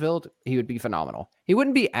sides of the field, he would be phenomenal. He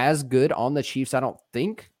wouldn't be as good on the Chiefs, I don't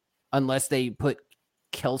think, unless they put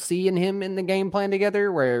Kelsey and him in the game plan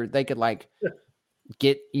together where they could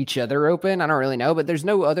get each other open. I don't really know, but there's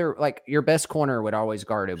no other, your best corner would always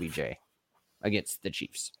guard OBJ against the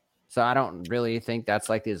Chiefs. So I don't really think that's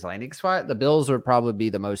his landing spot. The Bills would probably be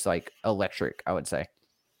the most electric, I would say.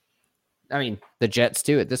 I mean, the Jets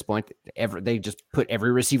too, at this point, they just put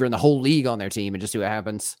every receiver in the whole league on their team and just see what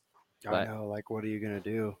happens. I know, what are you going to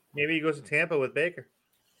do? Maybe he goes to Tampa with Baker.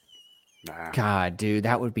 Nah. God, dude,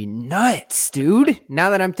 that would be nuts, dude.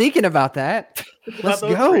 Now that I'm thinking about that, let's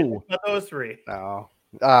go. Those three. No.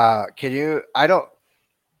 Can you? I don't.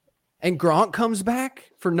 And Gronk comes back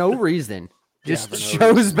for no reason. Just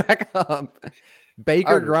shows back up.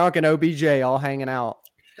 Baker, Gronk, and OBJ all hanging out.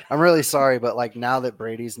 I'm really sorry, but now that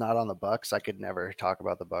Brady's not on the Bucs, I could never talk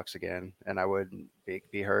about the Bucs again, and I wouldn't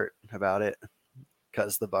be hurt about it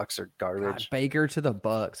because the Bucs are garbage. God, Baker to the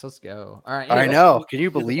Bucs. Let's go. All right. Anyway. I know. Can you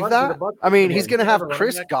believe that? I mean, he's going to have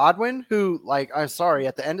Chris Godwin, who, I'm sorry,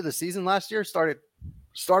 at the end of the season last year started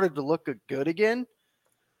to look good again.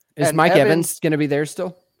 Is Mike Evans going to be there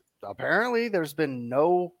still? Apparently, there's been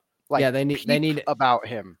no they need about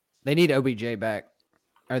him. They need OBJ back.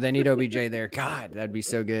 Or they need OBJ there. God, that'd be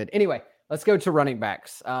so good. Anyway, let's go to running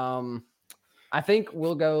backs. I think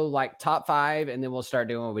we'll go top 5, and then we'll start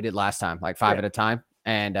doing what we did last time, 5 at a time,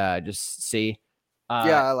 and just see.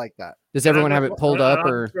 Yeah, I like that. Does everyone have it pulled up?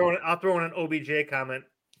 I'll throw in an OBJ comment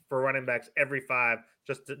for running backs every 5,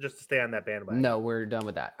 just to stay on that bandwagon. No, we're done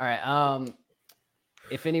with that. All right.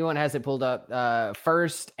 If anyone has it pulled up,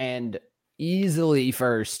 first and easily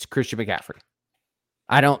first, Christian McCaffrey.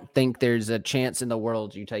 I don't think there's a chance in the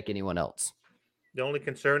world you take anyone else. The only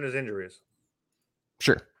concern is injuries.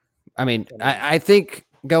 Sure. I mean, I think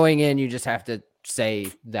going in, you just have to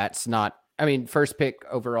say that's not. I mean, first pick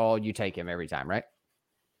overall, you take him every time, right?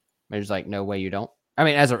 There's no way you don't. I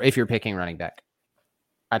mean, if you're picking running back,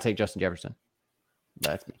 I take Justin Jefferson.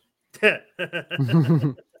 That's me.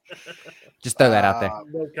 Just throw that out there.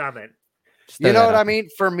 No comment. You know what I mean?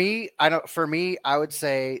 For me, I would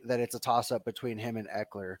say that it's a toss-up between him and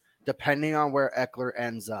Eckler, depending on where Eckler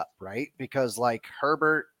ends up, right? Because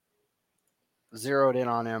Herbert zeroed in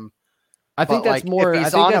on him. I think that's more. I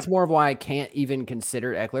think that's more of why I can't even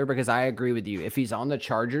consider Eckler, because I agree with you. If he's on the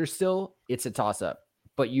Chargers still, it's a toss-up.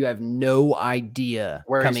 But you have no idea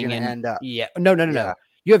where coming he's going to end up. Yeah. No.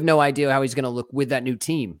 You have no idea how he's going to look with that new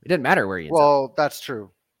team. It doesn't matter where he ends up. Well, that's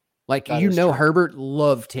true. True. Herbert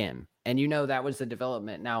loved him. And that was the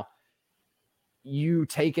development. Now, you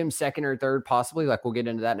take him second or third, possibly. We'll get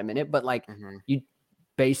into that in a minute. But you,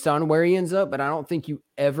 based on where he ends up, but I don't think you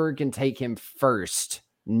ever can take him first,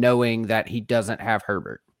 knowing that he doesn't have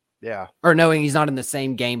Herbert. Yeah. Or knowing he's not in the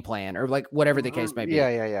same game plan, or whatever the case may be.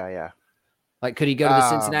 Yeah. Could he go to the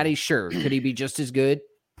Cincinnati? Sure. Could he be just as good?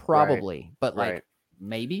 Probably. Right. But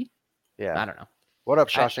maybe. Yeah. I don't know. What up,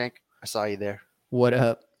 Shawshank? I saw you there. What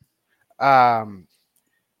up?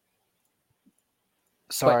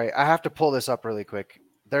 Sorry, I have to pull this up really quick.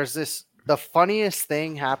 The funniest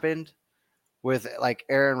thing happened with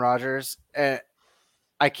Aaron Rodgers, and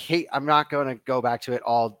I'm not going to go back to it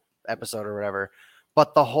all episode or whatever,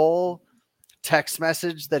 but the whole text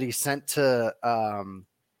message that he sent to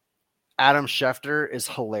Adam Schefter is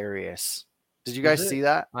hilarious. Did you guys see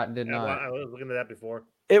that? I did not. I was looking at that before.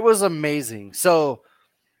 It was amazing. So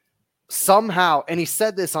somehow, and he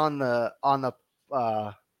said this on the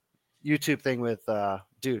YouTube thing with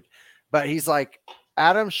dude, but he's like,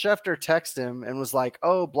 Adam Schefter texted him and was like,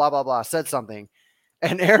 oh, blah, blah, blah, said something.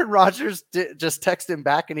 And Aaron Rodgers just texted him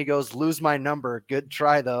back and he goes, lose my number. Good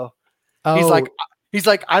try, though. Oh. He's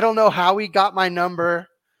like, I don't know how he got my number.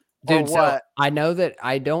 Dude, so I know that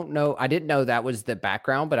I didn't know that was the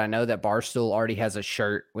background, but I know that Barstool already has a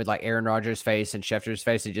shirt with like Aaron Rodgers' face and Schefter's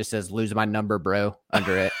face. It just says, lose my number, bro,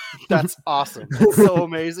 under it. That's awesome. It's so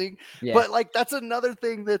amazing. Yeah. But like, that's another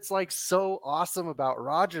thing that's like so awesome about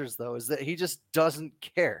Rodgers, though, is that he just doesn't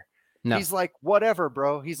care. No. He's like, whatever,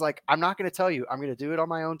 bro. He's like, I'm not going to tell you. I'm going to do it on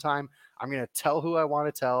my own time. I'm going to tell who I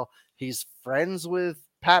want to tell. He's friends with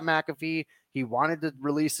Pat McAfee. He wanted to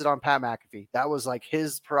release it on Pat McAfee. That was like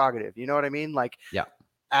his prerogative. You know what I mean? Like, yeah.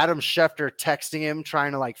 Adam Schefter texting him,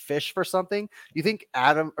 trying to like fish for something. You think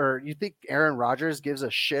Aaron Rodgers gives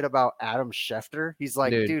a shit about Adam Schefter? He's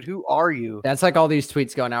like, dude, who are you? That's like all these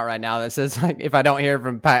tweets going out right now that says like, if I don't hear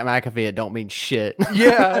from Pat McAfee, it don't mean shit.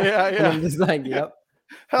 Yeah. I'm just like, yep.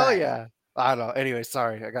 Hell yeah. I don't know. Anyway,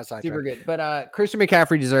 sorry. I got sidetracked. Super good. But Christian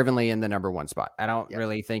McCaffrey deservingly in the number 1 spot. I don't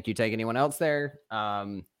really think you take anyone else there.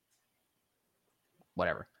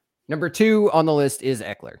 Whatever. Number 2 on the list is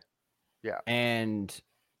Eckler. Yeah. And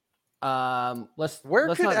where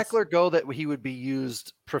could Eckler go that he would be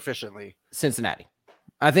used proficiently? Cincinnati.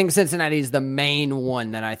 I think Cincinnati is the main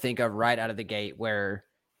one that I think of right out of the gate where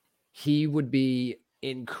he would be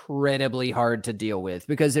incredibly hard to deal with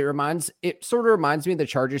because it sort of reminds me of the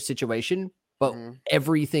Chargers situation, but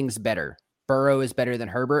everything's better. Burrow is better than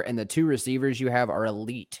Herbert, and the 2 receivers you have are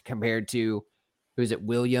elite compared to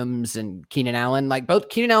Williams and Keenan Allen. Like both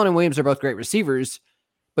Keenan Allen and Williams are both great receivers,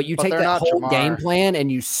 but you take that whole game plan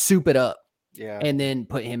and you soup it up, and then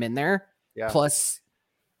put him in there. Yeah. Plus,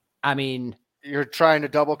 I mean, you're trying to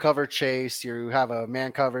double cover Chase. You have a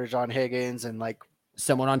man coverage on Higgins and like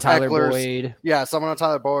someone on Tyler Boyd. Yeah, someone on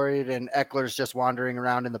Tyler Boyd, and Eckler's just wandering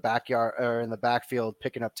around in the backyard or in the backfield,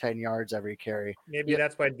 picking up 10 yards every carry. Maybe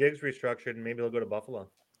that's why Diggs restructured, and maybe he'll go to Buffalo.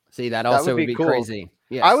 See, that also would be cool. Crazy.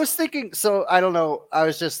 Yes. I was thinking, so I don't know. I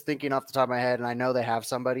was just thinking off the top of my head, and I know they have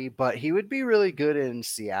somebody, but he would be really good in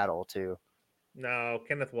Seattle too. No,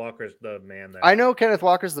 Kenneth Walker's the man there. I know Kenneth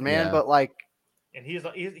Walker's the man, but like, and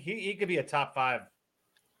he could be a top 5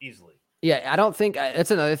 easily. Yeah, I don't think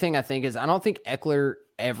that's another thing I think is I don't think Eckler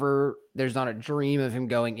there's not a dream of him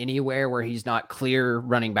going anywhere where he's not clear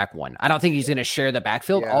running back 1. I don't think he's going to share the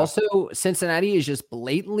backfield. Yeah. Also, Cincinnati is just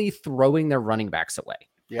blatantly throwing their running backs away.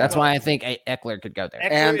 Yeah. That's why I think Eckler could go there.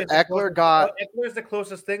 Eckler's the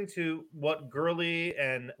closest thing to what Gurley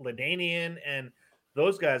and LaDainian and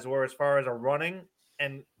those guys were as far as a running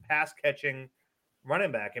and pass catching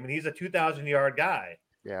running back. I mean, he's a 2,000-yard guy.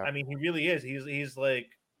 Yeah. I mean, he really is. He's like,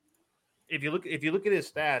 if you look at his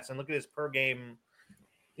stats and look at his per game,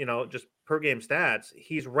 just per game stats,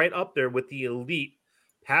 he's right up there with the elite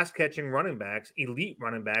pass catching running backs, elite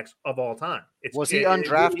running backs of all time. Was he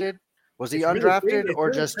undrafted? Was he undrafted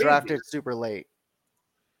or just drafted super late?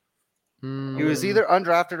 He was either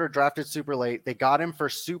undrafted or drafted super late. They got him for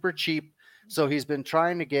super cheap. So he's been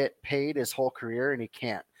trying to get paid his whole career and he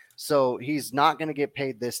can't. So he's not going to get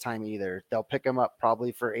paid this time either. They'll pick him up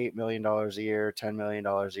probably for $8 million a year, $10 million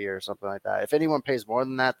a year, something like that. If anyone pays more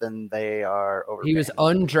than that, then they are overpaying. He was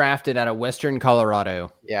undrafted out of Western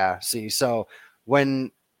Colorado. Yeah. See, so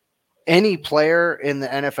when any player in the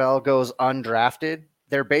NFL goes undrafted,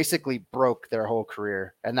 they're basically broke their whole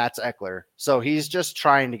career, and that's Eckler. So he's just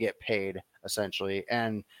trying to get paid, essentially.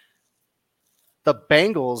 And the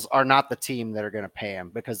Bengals are not the team that are going to pay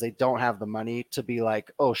him because they don't have the money to be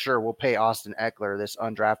like, oh, sure, we'll pay Austin Eckler, this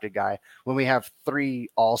undrafted guy, when we have 3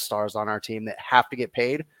 all-stars on our team that have to get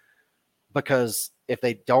paid. Because if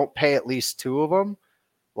they don't pay at least 2 of them,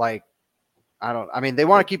 like, they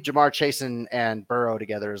want to keep Jamar Chase and Burrow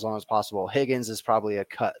together as long as possible. Higgins is probably a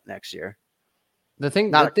cut next year. The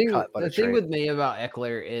thing with me about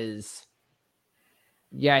Eckler is,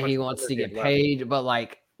 he wants to get paid, but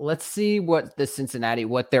like, let's see what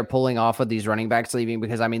they're pulling off of these running backs leaving,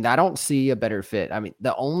 because I don't see a better fit. I mean,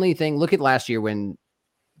 the only thing, look at last year when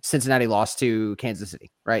Cincinnati lost to Kansas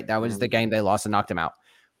City, right? That was the game they lost and knocked them out.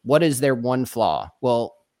 What is their one flaw?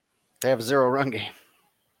 Well, they have 0 run game.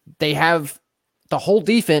 They have the whole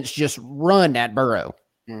defense just run at Burrow.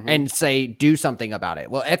 And say, do something about it.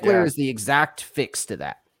 Well, Eckler is the exact fix to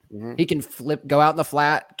that. He can go out in the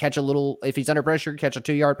flat, catch a little, if he's under pressure, catch a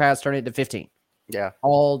 2-yard pass, turn it to 15. Yeah.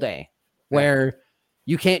 All day. Where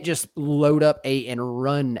you can't just load up 8 and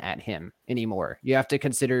run at him anymore. You have to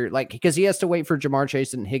consider, like, because he has to wait for Jamar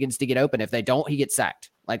Chase and Higgins to get open. If they don't, he gets sacked.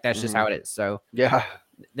 Like, that's just how it is. So yeah,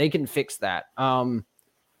 they can fix that. But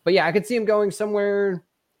yeah, I could see him going somewhere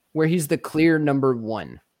where he's the clear number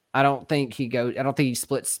 1. I don't think he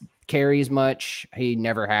splits carries much. He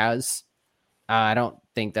never has. I don't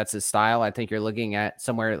think that's his style. I think you're looking at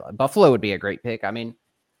somewhere. Buffalo would be a great pick. I mean,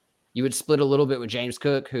 you would split a little bit with James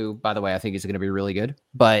Cook, who, by the way, I think is going to be really good.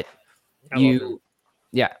 But I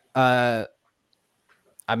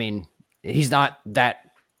mean, he's not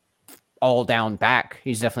that all down back.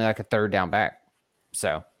 He's definitely like a third down back.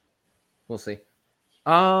 So we'll see.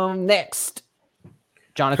 Next,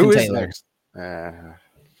 Jonathan Taylor. Next?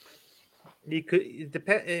 He could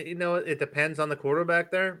depend. It depends on the quarterback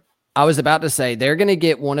there. I was about to say they're going to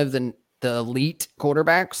get one of the elite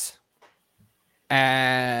quarterbacks.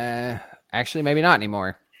 Actually, maybe not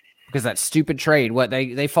anymore because that stupid trade. What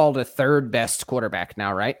they fall to third best quarterback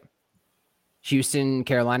now, right? Houston,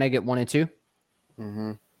 Carolina get 1 and 2.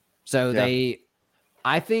 Mm-hmm. So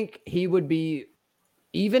I think he would be,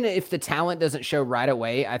 even if the talent doesn't show right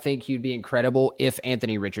away, I think he'd be incredible if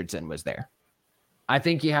Anthony Richardson was there. I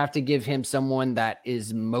think you have to give him someone that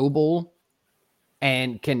is mobile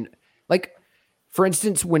and can, like, for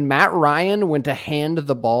instance, when Matt Ryan went to hand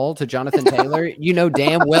the ball to Jonathan Taylor, you know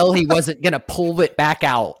damn well he wasn't going to pull it back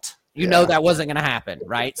out. You know that wasn't going to happen,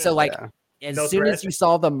 right? So, like, as soon as you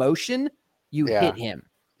saw the motion, you hit him.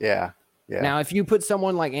 Yeah. Yeah. Now, if you put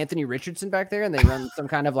someone like Anthony Richardson back there and they run some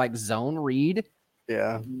kind of like zone read,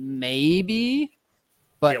 maybe.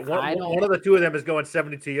 But one of the two of them is going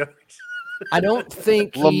 72 yards. I don't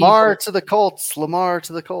think Lamar to the Colts.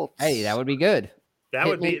 Hey, that would be good.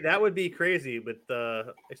 That would be crazy with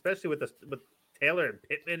especially with Taylor and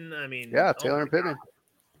Pittman. I mean, Taylor and Pittman.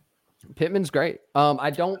 Pittman's great.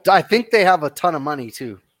 I think they have a ton of money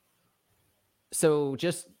too. So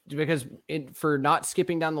just because for not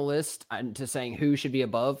skipping down the list and to saying who should be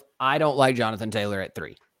above, I don't like Jonathan Taylor at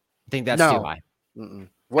 3. I think that's too high.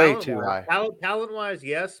 Way too high. Talent wise,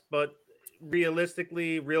 yes, but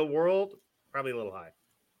realistically, real world, probably a little high.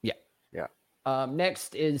 Yeah.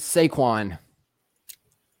 Next is Saquon.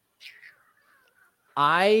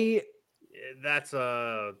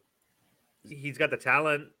 He's got the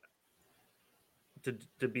talent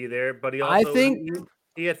to be there, but he also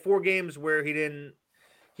he had 4 games where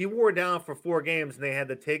he wore down for 4 games and they had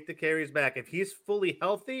to take the carries back. If he's fully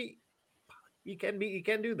healthy, he can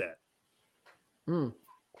do that.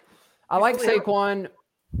 I like Saquon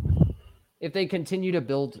if they continue to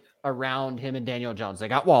build around him and Daniel Jones. They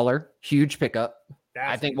got Waller, huge pickup.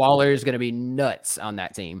 I think Waller is going to be nuts on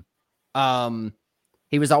that team.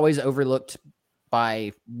 He was always overlooked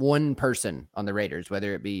by one person on the Raiders,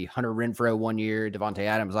 whether it be Hunter Renfrow 1 year, Devontae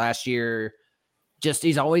Adams last year. Just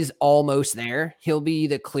he's always almost there. He'll be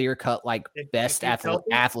the clear cut best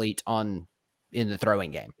athlete in the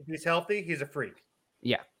throwing game. If he's healthy, he's a freak.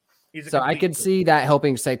 Yeah. So I could see that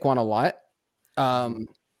helping Saquon a lot.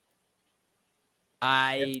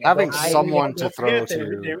 Having someone to throw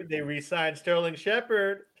to. They re-signed Sterling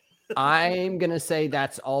Shepard. I'm gonna say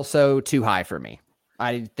that's also too high for me.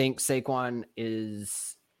 I think Saquon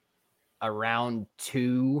is around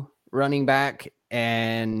 2 running back.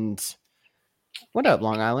 And what up,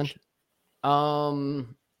 Long Island?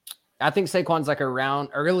 I think Saquon's like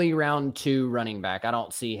early round 2 running back. I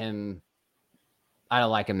don't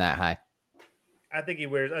like him that high. I think he's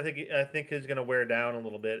going to wear down a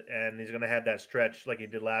little bit, and he's going to have that stretch like he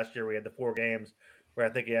did last year. We had the 4 games where I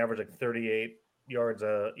think he averaged like 38 yards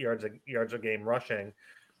a game rushing,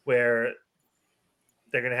 where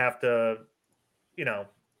they're going to have to, he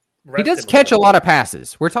does catch a lot of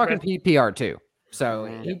passes. We're talking PPR too, so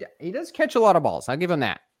he does catch a lot of balls. I'll give him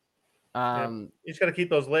that. He's got to keep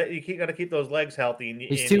those legs. You got to keep those legs healthy.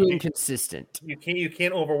 He's too inconsistent. You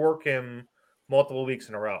can't overwork him multiple weeks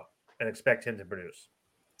in a row and expect him to produce.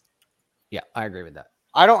 Yeah, I agree with that.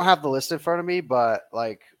 I don't have the list in front of me, but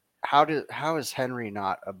like, how is Henry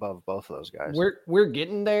not above both of those guys? We're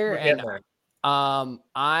getting there,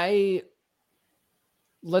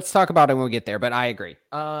 let's talk about it when we get there. But I agree.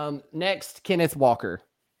 Next, Kenneth Walker.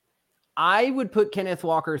 I would put Kenneth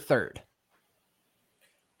Walker 3rd.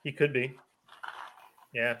 He could be.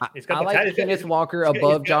 Yeah, I like Kenneth Walker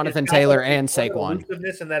above Jonathan Taylor and Saquon.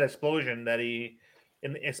 Elusiveness and that explosion that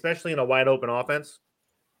especially in a wide open offense.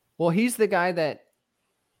 Well, he's the guy that,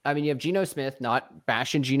 you have Geno Smith, not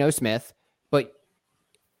bashing Geno Smith, but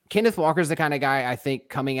Kenneth Walker's the kind of guy I think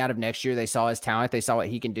coming out of next year, they saw his talent, they saw what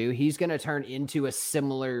he can do. He's going to turn into a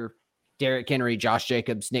similar Derrick Henry, Josh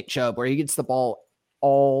Jacobs, Nick Chubb, where he gets the ball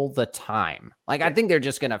all the time. Like, I think they're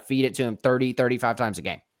just going to feed it to him 30, 35 times a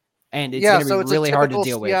game. And it's going to be really hard to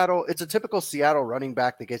deal with. It's a typical Seattle running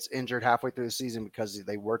back that gets injured halfway through the season because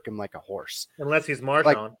they work him like a horse. Unless he's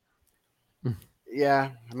Marshawn.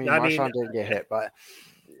 Yeah, I mean, Marshawn didn't get hit, but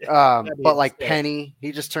like Penny,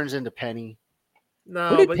 he just turns into Penny.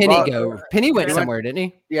 No, where did Penny go? Penny went somewhere, didn't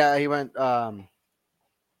he? Yeah, he went. Oh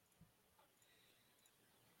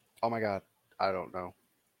my God, I don't know.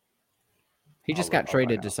 He just got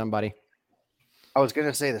traded to somebody. I was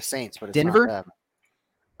gonna say the Saints, but it's Denver. Not them.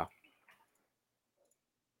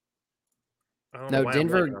 No,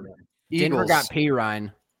 Denver. Denver got P.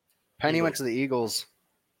 Ryan. Penny went to the Eagles.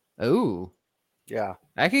 Ooh, yeah,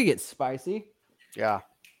 that could get spicy. Yeah.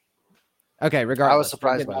 Okay, regardless. I was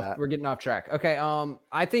surprised by that. We're getting off track. Okay,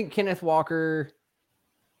 I think Kenneth Walker.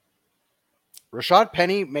 Rashad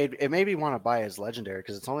Penny made me want to buy his legendary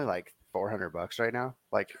because it's only like $400 right now.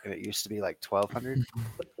 Like it used to be like $1,200.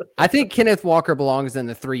 I think Kenneth Walker belongs in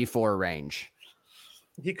the 3-4 range.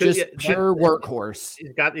 He could just pure workhorse.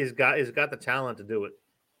 He's got the talent to do it.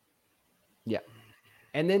 Yeah.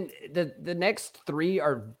 And then the next three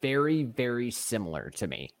are very, very similar to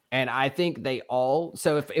me. And I think they all,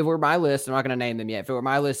 so if it were my list, I'm not going to name them yet. If it were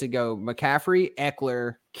my list, it'd go McCaffrey,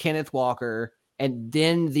 Eckler, Kenneth Walker, and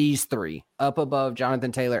then these three up above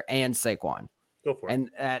Jonathan Taylor and Saquon. Go for it. And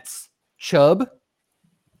that's Chubb.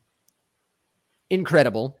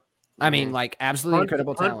 Incredible. I mean, like absolutely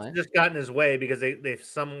incredible talent. Just got in his way because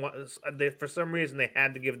they for some reason they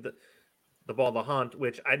had to give the ball to Hunt,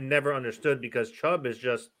 which I never understood because Chubb is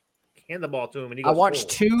just hand the ball to him and he goes I watched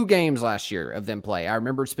 2 games last year of them play. I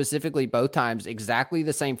remember specifically both times exactly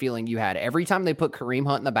the same feeling you had. Every time they put Kareem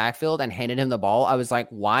Hunt in the backfield and handed him the ball, I was like,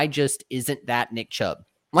 why just isn't that Nick Chubb?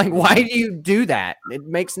 Like, why do you do that? It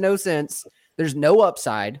makes no sense. There's no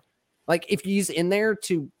upside. Like, if he's in there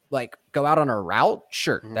to like go out on a route,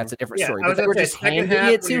 sure, that's a different story. But they were just handing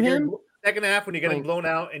it to him. Second half when you're getting blown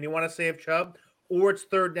out and you want to save Chubb, or it's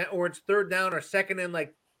third down, or second and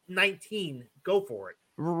like 19, go for it.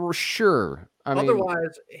 Sure.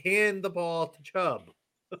 Otherwise, hand the ball to Chubb.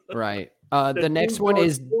 Right. The next one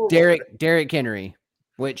is Derrick Henry,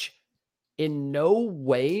 which in no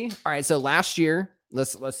way. All right. So last year,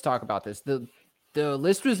 let's talk about this. The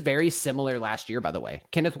list was very similar last year, by the way.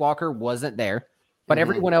 Kenneth Walker wasn't there, but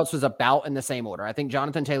everyone else was about in the same order. I think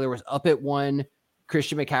Jonathan Taylor was up at 1.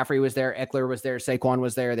 Christian McCaffrey was there. Eckler was there. Saquon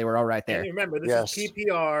was there. They were all right there. And remember, this is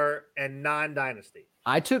PPR and non-dynasty.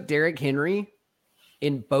 I took Derrick Henry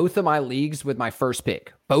in both of my leagues with my first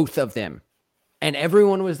pick, both of them. And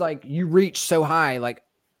everyone was like, you reached so high. Like,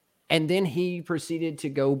 and then he proceeded to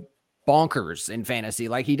go bonkers in fantasy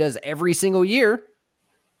like he does every single year.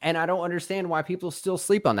 And I don't understand why people still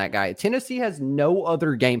sleep on that guy. Tennessee has no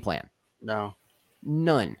other game plan. No.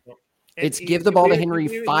 None. It's give the ball to Henry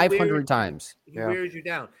 500 times. He wears you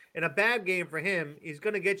down. In a bad game for him, he's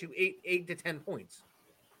going to get you 8 to 10 points.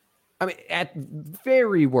 I mean, at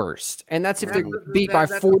very worst. And that's if they're beat by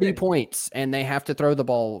 40 points and they have to throw the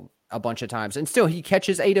ball a bunch of times. And still, he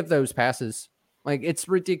catches 8 of those passes. Like, it's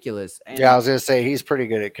ridiculous. And I was going to say, he's pretty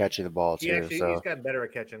good at catching the ball, too. He's gotten better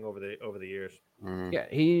at catching over the years. Yeah,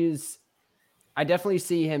 I definitely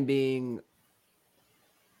see him being,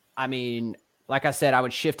 I mean, like I said, I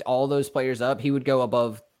would shift all those players up. He would go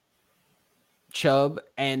above Chubb,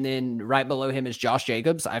 and then right below him is Josh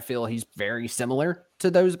Jacobs. I feel he's very similar to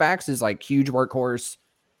those backs. Is like huge workhorse,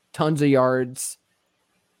 tons of yards.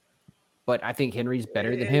 But I think Henry's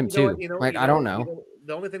better than him too. I don't know.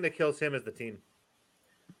 The only thing that kills him is the team.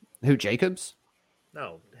 Who, Jacobs?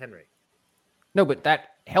 No, Henry. No, but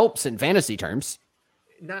that helps in fantasy terms.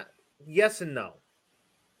 Not yes and no.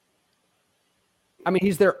 I mean,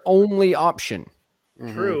 he's their only option.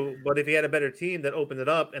 True, but if he had a better team that opened it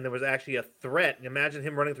up and there was actually a threat, imagine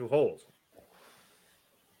him running through holes.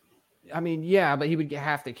 I mean, yeah, but he would get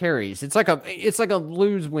half the carries. It's like a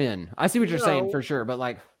lose-win. I see what you're saying for sure,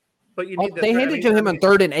 but you need they hand it to him on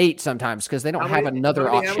 3rd and 8 sometimes because they don't have another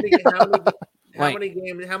option. How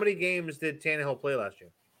many games did Tannehill play last year?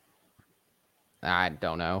 I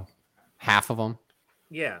don't know. Half of them.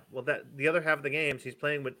 Yeah, well, the other half of the games he's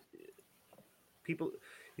playing with people.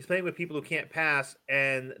 He's playing with people who can't pass,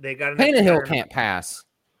 and they got Tannehill can't pass.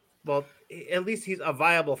 Well, at least he's a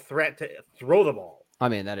viable threat to throw the ball. I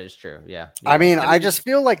mean, that is true. Yeah. I mean, I just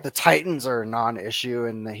feel like the Titans are a non-issue,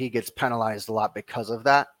 and he gets penalized a lot because of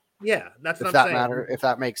that. Yeah, that's what I'm saying. If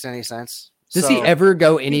that makes any sense. Does he ever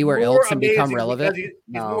go anywhere else and become relevant? He's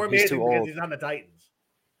more amazing because he's on the Titans.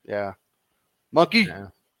 Yeah. Monkey,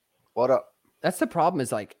 what up? That's the problem.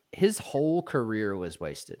 Is like his whole career was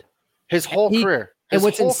wasted. His whole career. And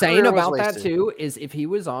what's insane about that too is if he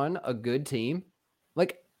was on a good team,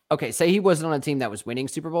 like, okay, say he wasn't on a team that was winning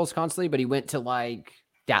Super Bowls constantly, but he went to like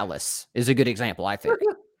Dallas is a good example, I think.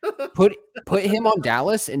 Put him on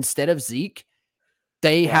Dallas instead of Zeke.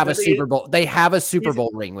 They have a Super Bowl. They have a Super Bowl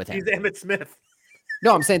ring with him. He's Emmitt Smith.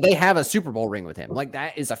 No, I'm saying they have a Super Bowl ring with him. Like,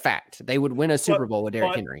 that is a fact. They would win a Super Bowl with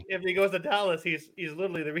Derrick Henry. If he goes to Dallas, he's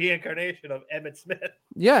literally the reincarnation of Emmitt Smith.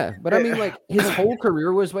 Yeah, but I mean, like, his whole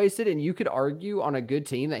career was wasted, and you could argue on a good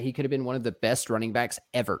team that he could have been one of the best running backs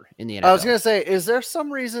ever in the NFL. I was going to say, is there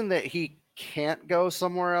some reason that he can't go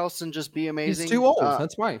somewhere else and just be amazing? He's too old.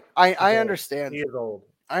 That's why. I understand. He is old.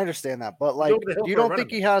 I understand that, but like, you don't think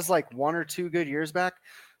he has like 1 or 2 good years back?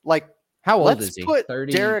 Like, how old is he?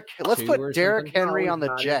 Let's put Derrick Henry on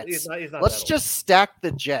the Jets. He's not let's just stack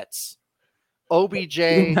the Jets. OBJ.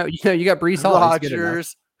 You got Breece Hall.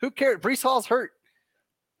 Rodgers. Who cares? Breece Hall's hurt.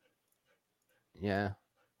 Yeah.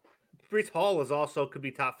 Breece Hall could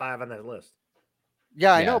be top 5 on that list.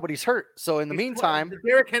 Yeah, I know, but he's hurt. So in the meantime,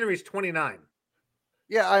 Derrick Henry's 29.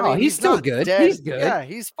 Yeah, I mean, he's still good. Dead. He's good. Yeah,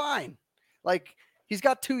 he's fine. Like, he's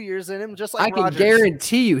got 2 years in him, just like I can Rodgers.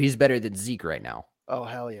 guarantee you he's better than Zeke right now. Oh,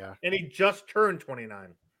 hell yeah. And he just turned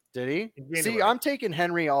 29. Did he? See, I'm taking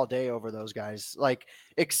Henry all day over those guys, like,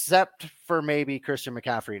 except for maybe Christian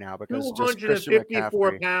McCaffrey now, because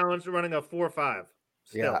 254 pounds running a 4.5.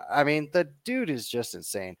 Yeah, I mean, the dude is just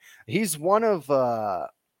insane. He's one of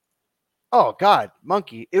oh God,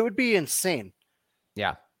 Monkey. It would be insane.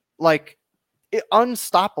 Yeah. Like,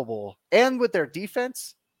 unstoppable. And with their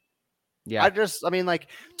defense. Yeah. I mean, like,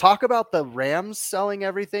 talk about the Rams selling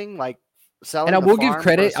everything, like, selling. And I will give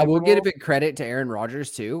credit. I will give a big credit to Aaron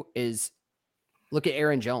Rodgers too. Is look at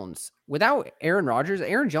Aaron Jones. Without Aaron Rodgers,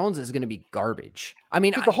 Aaron Jones is going to be garbage. I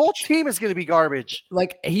mean, the whole team is going to be garbage.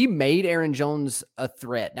 Like, he made Aaron Jones a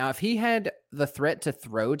threat. Now, if he had the threat to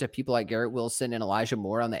throw to people like Garrett Wilson and Elijah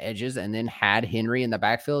Moore on the edges, and then had Henry in the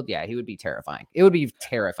backfield, yeah, he would be terrifying. It would be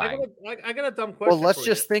terrifying. I got a dumb question. Well, let's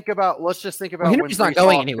just think about. Henry's not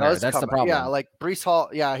going anywhere. That's the problem. Yeah, like Breece Hall.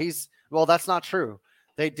 Yeah, well, that's not true.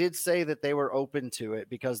 They did say that they were open to it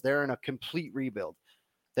because they're in a complete rebuild.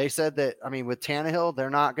 They said that, I mean, with Tannehill, they're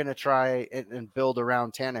not going to try and build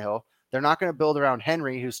around Tannehill. They're not going to build around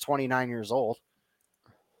Henry, who's 29 years old.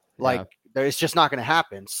 Like, it's just not going to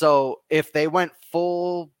happen. So if they went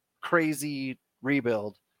full crazy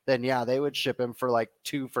rebuild, then yeah, they would ship him for like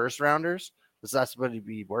 2 first-rounders, because that's what he'd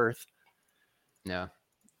be worth. Yeah.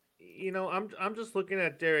 You know, I'm just looking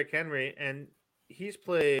at Derrick Henry, and he's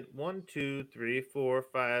played 1, 2, 3, 4,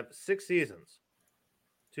 5, 6 seasons.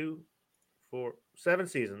 2, 4, 7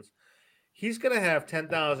 seasons. He's going to have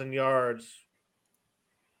 10,000 yards.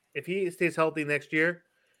 If he stays healthy next year,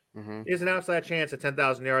 there's an outside chance of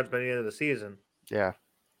 10,000 yards by the end of the season. Yeah.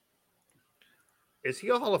 Is he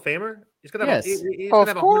a Hall of Famer? He's going to have. Yes.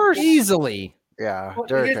 Of course. Easily. Yeah.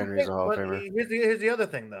 Derrick Henry's a Hall of Famer. Here's the other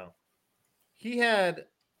thing, though. He had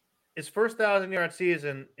his first 1,000-yard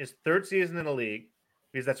season, his 3rd season in the league,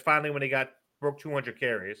 because that's finally when he broke 200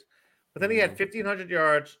 carries. But then he had 1,500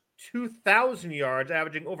 yards, 2,000 yards,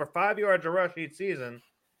 averaging over 5 yards a rush each season.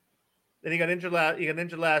 Then he got injured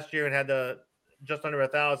last year and had just under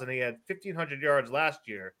 1,000. He had 1,500 yards last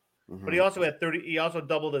year, but he also had 30. He also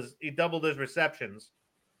doubled his receptions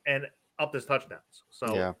and upped his touchdowns.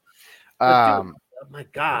 So, yeah. Oh my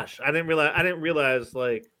gosh, I didn't realize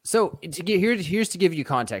like. So here's to give you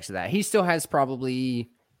context of that. He still has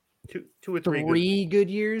probably two or three good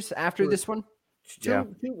years after this one.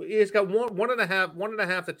 Two, he's got one and a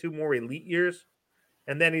half to 2 more elite years,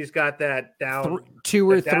 and then he's got that down 2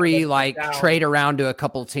 or 3 trade around to a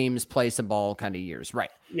couple teams, play some ball kind of years, right?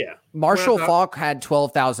 Yeah. Marshall Faulk had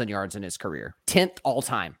 12,000 yards in his career, 10th all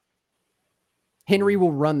time. Henry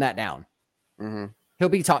will run that down. He'll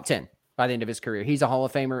be top 10 by the end of his career. He's a Hall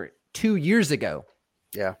of Famer 2 years ago.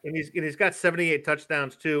 Yeah, and he's got 78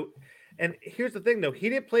 touchdowns too. And here's the thing, though, he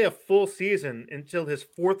didn't play a full season until his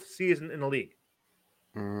 4th season in the league.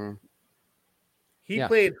 He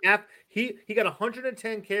played he got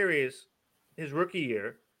 110 carries his rookie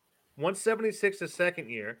year, 176 his second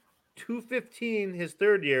year, 215 his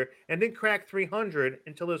 3rd year, and didn't crack 300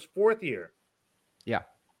 until his 4th year. Yeah.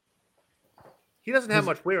 He doesn't have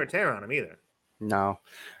much wear and tear on him either. No.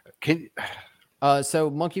 So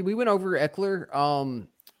Monkey, we went over Eckler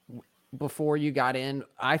before you got in.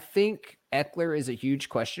 I think Eckler is a huge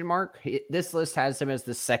question mark. This list has him as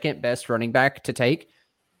the 2nd best running back to take.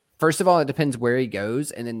 First of all, it depends where he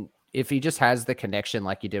goes. And then if he just has the connection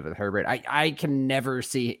like he did with Herbert, I can never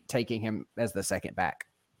see taking him as the 2nd back.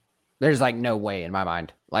 There's like no way in my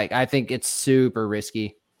mind. Like, I think it's super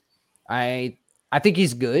risky. I think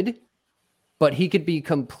he's good, but he could be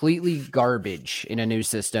completely garbage in a new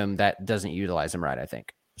system that doesn't utilize him right, I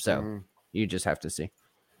think. So You just have to see.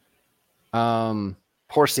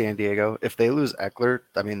 Poor San Diego. If they lose Eckler,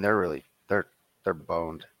 I mean, they're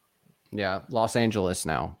boned. Yeah, Los Angeles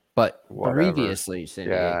now, but Whatever. previously San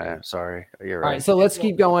Diego. Yeah, sorry, you're right. All right, so let's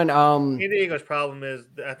keep going. San Diego's problem is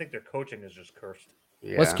I think their coaching is just cursed.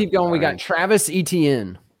 Yeah, let's keep going. We got Travis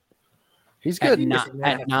Etienne. He's good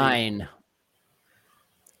at 9.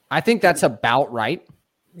 I think that's about right.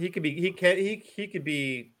 He could be. He could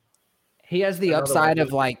be. He has the upside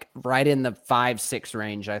of like right in the 5-6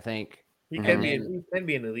 range. I think he can be. He can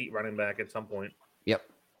be an elite running back at some point. Yep,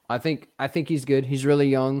 I think he's good. He's really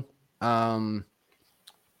young.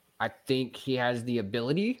 I think he has the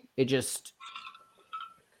ability. It just,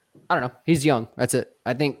 I don't know. He's young. That's it.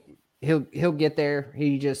 I think he'll get there.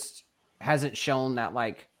 He just hasn't shown that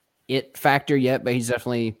like it factor yet, but he's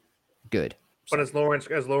definitely good. But as Lawrence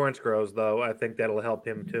grows, though, I think that'll help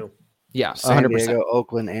him too. Yeah, San 100%. Diego,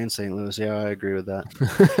 Oakland, and St. Louis. Yeah, I agree with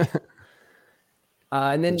that.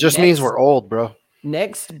 And then it just means we're old, bro.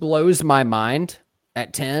 Next blows my mind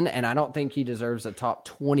at 10, and I don't think he deserves a top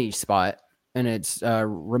 20 spot. And it's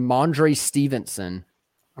Ramondre Stevenson.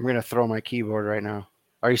 I'm gonna throw my keyboard right now.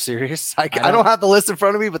 Are you serious? I don't have the list in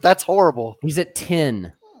front of me, but that's horrible. He's at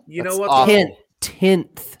 10. You That's know what? awful.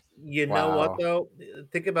 10th. You know what though?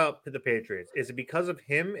 Think about the Patriots. Is it because of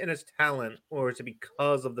him and his talent, or is it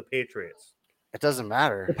because of the Patriots? It doesn't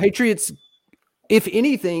matter. The Patriots, if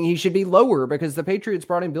anything, he should be lower because the Patriots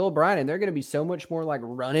brought in Bill O'Brien, and they're going to be so much more like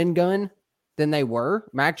run and gun than they were.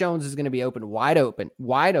 Mac Jones is going to be wide open.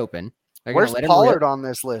 Where's Pollard on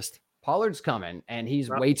this list? Pollard's coming, and he's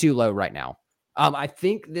way too low right now. I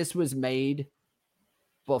think this was made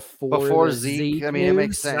before Zeke. I mean, it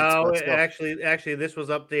makes sense. No, actually, this was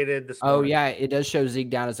updated this morning. Oh yeah, it does show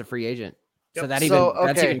Zeke down as a free agent. Yep. So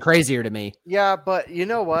that's even crazier to me. Yeah, but you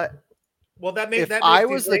know what? Well, if I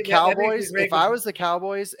was the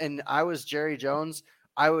Cowboys and I was Jerry Jones,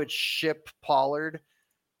 I would ship Pollard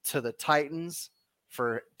to the Titans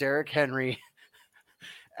for Derrick Henry.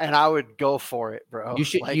 And I would go for it, bro.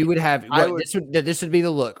 You would have this would be the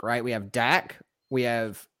look, right? We have Dak, we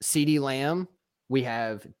have CeeDee Lamb, we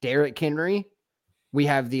have Derrick Henry, we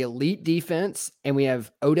have the elite defense, and we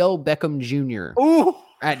have Odell Beckham Jr.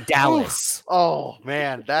 At Dallas. Ooh. Oh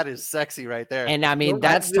man, that is sexy right there. And I mean,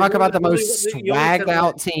 talk about the most swagged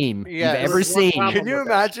out team you've ever seen. Can you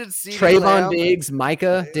imagine Trayvon Diggs,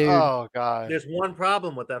 Micah, dude? Oh god. There's one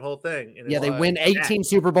problem with that whole thing. Yeah, they win 18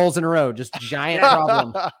 Super Bowls in a row. Just giant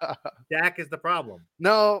problem. Dak is the problem.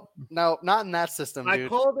 No, not in that system, dude. I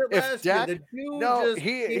called it last year.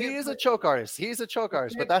 He is a choke artist. He's a choke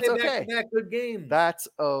artist, but that's okay. Good game. That's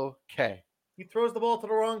okay. He throws the ball to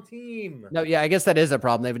the wrong team. No, yeah, I guess that is a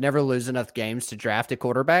problem. They would never lose enough games to draft a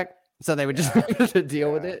quarterback, so they would just have to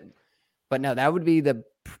deal with it. But no, that would be the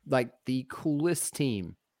coolest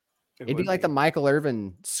team. It'd be like the Michael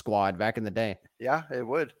Irvin squad back in the day. Yeah, it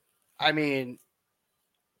would. I mean,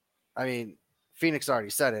 Phoenix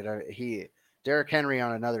already said it. Derrick Henry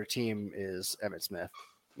on another team is Emmitt Smith.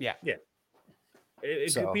 Yeah.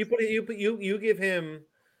 You give him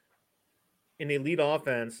an elite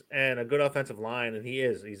offense and a good offensive line, and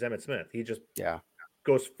he's Emmitt Smith. He just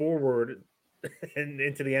goes forward and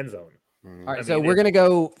into the end zone. All right, so we're gonna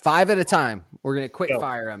go 5 at a time. We're gonna quick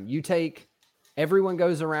fire them. Everyone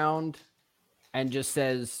goes around and just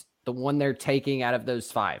says the one they're taking out of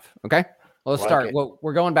those 5. Okay, let's start. Well,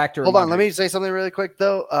 we're going back to. Hold on, let me say something really quick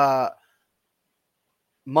though.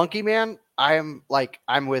 Monkey Man, I'm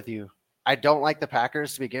with you. I don't like the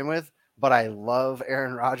Packers to begin with, but I love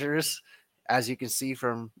Aaron Rodgers. As you can see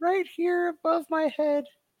from right here above my head.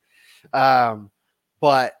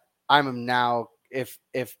 But I'm now, if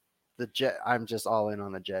the Jet, I'm just all in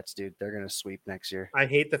on the Jets, dude. They're going to sweep next year. I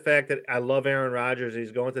hate the fact that I love Aaron Rodgers.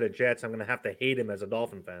 He's going to the Jets. I'm going to have to hate him as a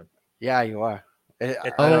Dolphin fan. Yeah, you are. It's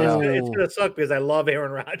going to suck because I love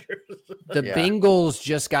Aaron Rodgers. The Bengals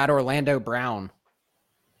just got Orlando Brown.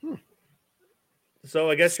 So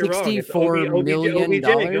I guess you're wrong. $64 million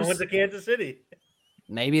going to Kansas City.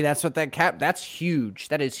 Maybe that's what that's huge.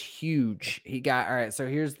 That is huge. All right. So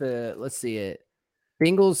let's see it.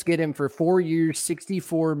 Bengals get him for 4 years,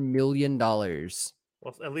 $64 million.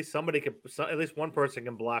 Well, at least at least one person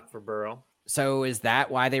can block for Burrow. So is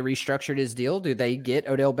that why they restructured his deal? Do they get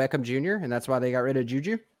Odell Beckham Jr. and that's why they got rid of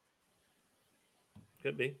Juju?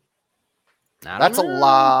 Could be. That's a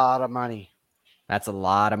lot of money. That's a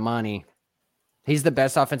lot of money. He's the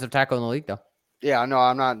best offensive tackle in the league, though. Yeah, no,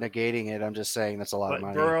 I'm not negating it. I'm just saying that's a lot of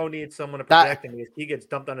money. Burrow needs someone to protect him because he gets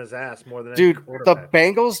dumped on his ass more than any quarterback. The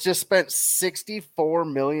Bengals just spent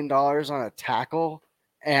 $64 million on a tackle,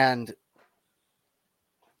 and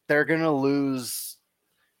they're gonna lose.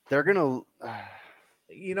 They're gonna.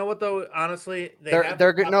 You know what though? Honestly,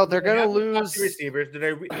 they're gonna lose receivers.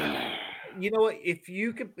 You know what? If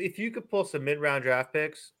you could pull some mid-round draft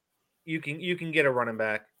picks, you can get a running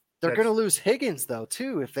back. They're gonna lose Higgins though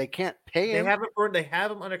too if they can't pay him. They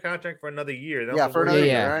have him under contract for another year. For another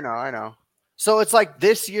year. I know. So it's like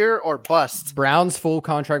this year or bust. Brown's full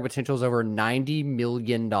contract potential is over $90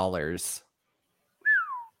 million.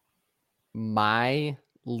 My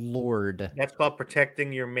Lord. That's called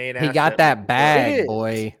protecting your main asset. He got that bag,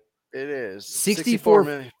 boy. It is. 64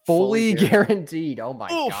 million fully guaranteed. Oh my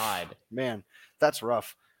God. Man, that's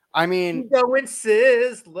rough. I mean, we go in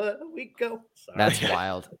Sizzler. We go. Sorry. That's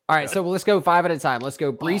wild. All right, so let's go 5 at a time. Let's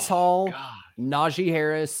go Breece Hall, Najee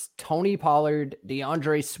Harris, Tony Pollard,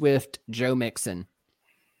 DeAndre Swift, Joe Mixon.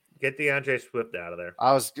 Get DeAndre Swift out of there.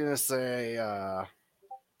 I was gonna say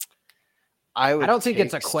I don't think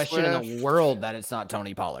it's a question in the world that it's not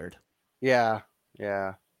Tony Pollard. Yeah.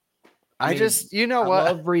 I mean, you know what?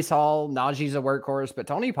 I love Breece Hall. Najee's a workhorse, but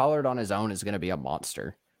Tony Pollard on his own is going to be a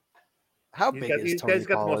monster. How big is Tony Pollard? He's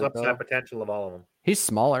got the most upside potential of all of them. He's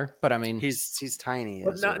smaller, but I mean, he's tiny.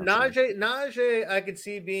 But Najee, I could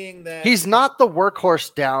see being that he's not the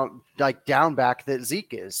workhorse down back that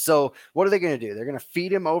Zeke is. So what are they going to do? They're going to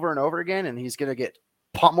feed him over and over again, and he's going to get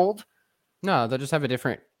pummeled. No, they'll just have a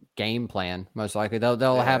different game plan. Most likely,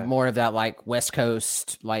 they'll have more of that like West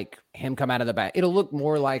Coast, like him come out of the back. It'll look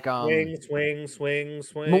more like swing.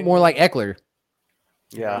 More like Eckler.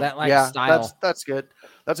 Yeah, that style. That's good.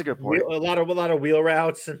 That's a good point. A lot of wheel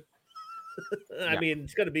routes, and I mean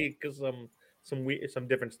it's going to be because some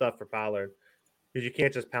different stuff for Pollard because you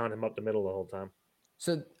can't just pound him up the middle the whole time.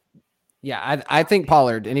 So, yeah, I think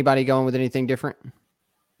Pollard. Anybody going with anything different?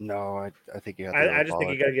 No, I think you have to. I just think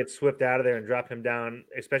you got to get Swift out of there and drop him down,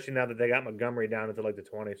 especially now that they got Montgomery down into like the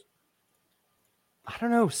 20s. I don't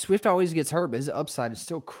know. Swift always gets hurt, but his upside is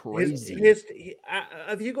still crazy.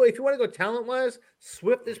 If you want to go talent wise,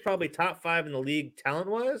 Swift is probably top 5 in the league talent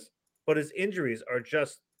wise, but his injuries are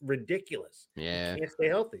just ridiculous. Yeah, he can't stay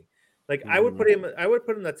healthy. Like I would put him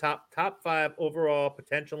in the top 5 overall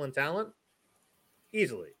potential and talent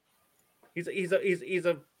easily. He's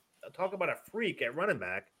a talk about a freak at running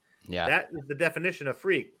back. Yeah, that is the definition of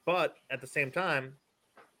freak. But at the same time,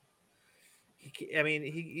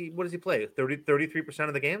 he what does he play? 33%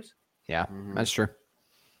 of the games. Yeah, that's true.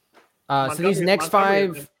 So these next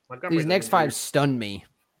five stun me.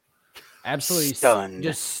 Absolutely stunned.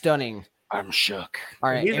 Just stunning. I'm shook.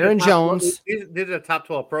 All right, Aaron Jones. These are the top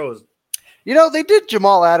 12 pros. You know, they did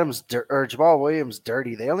Jamal Williams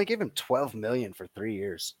dirty. They only gave him $12 million for 3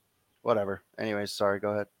 years. Whatever. Anyways, sorry.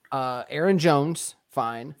 Go ahead. Aaron Jones,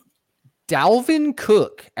 fine. Dalvin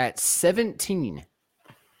Cook at 17.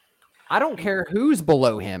 I don't care who's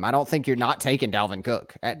below him. I don't think you're not taking Dalvin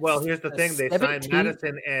Cook. Well, here's the thing. They signed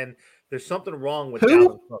Madison, and there's something wrong with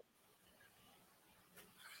Dalvin Cook.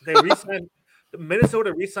 They re-signed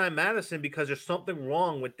Minnesota re-signed Madison because there's something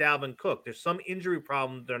wrong with Dalvin Cook. There's some injury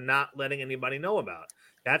problem they're not letting anybody know about.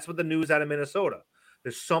 That's what the news out of Minnesota.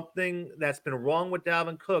 There's something that's been wrong with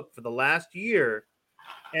Dalvin Cook for the last year,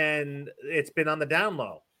 and it's been on the down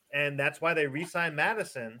low. And that's why they re-signed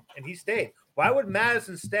Madison, and he stayed. Why would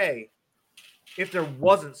Madison stay if there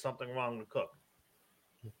wasn't something wrong with Cook?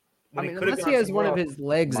 Unless he has one of his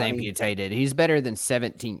legs amputated, he's better than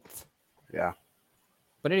 17th. Yeah.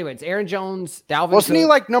 But anyway, it's Aaron Jones, Dalvin Wasn't Cook, he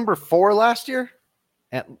like number 4 last year?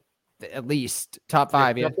 At least top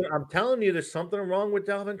 5, yeah. I'm telling you, there's something wrong with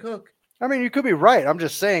Dalvin Cook. I mean, you could be right. I'm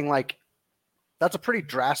just saying, like, that's a pretty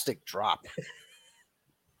drastic drop.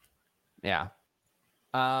 Yeah.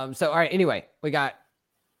 So, all right, anyway, we got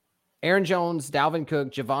Aaron Jones, Dalvin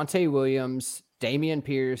Cook, Javonte Williams, Dameon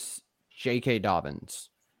Pierce, J.K. Dobbins.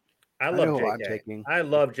 I love J.K. I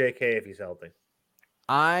love J.K. if he's healthy.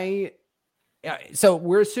 So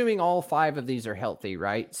we're assuming all 5 of these are healthy,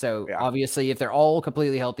 right? So obviously, if they're all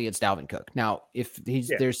completely healthy, it's Dalvin Cook. Now, if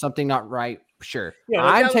there's something not right, sure. Yeah,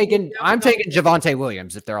 I'm taking Javonte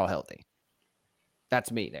Williams if they're all healthy.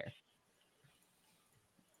 That's me there.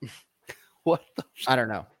 What? I don't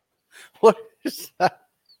know. What is that?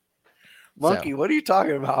 Monkey, what are you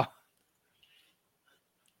talking about?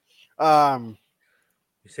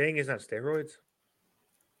 You saying he's on steroids?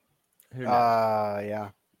 Yeah.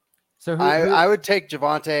 So I would take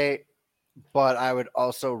Javonte, but I would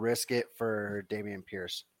also risk it for Dameon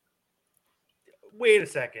Pierce. Wait a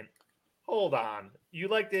second. Hold on. You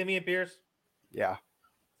like Dameon Pierce? Yeah.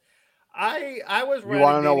 I was. You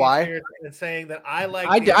want to know why? And saying that I like.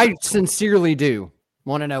 I sincerely do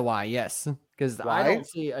want to know why. Yes, because I don't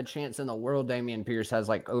see a chance in the world Dameon Pierce has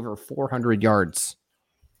like over 400 yards.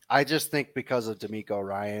 I just think because of D'Amico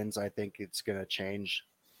Ryans, I think it's going to change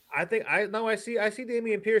I see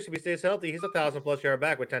Dameon Pierce, if he stays healthy, he's 1,000+ yard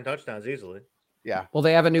back with 10 touchdowns easily. Yeah. Well,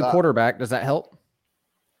 they have a new quarterback. Does that help?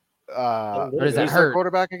 Or does that who's hurt? Their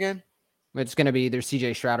quarterback again? It's going to be either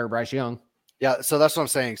CJ Stroud or Bryce Young. Yeah, so that's what I'm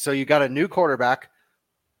saying. So you got a new quarterback,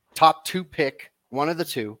 top 2 pick, one of the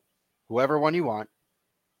two, whoever one you want,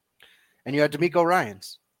 and you had DeMeco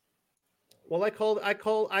Ryans. Well, I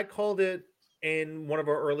called it in one of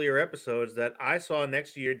our earlier episodes that I saw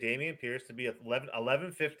next year Dameon Pierce to be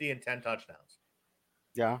 1150 and 10 touchdowns.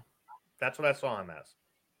 Yeah. That's what I saw him as.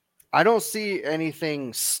 I don't see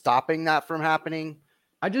anything stopping that from happening.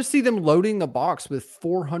 I just see them loading the box with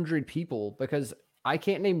 400 people because I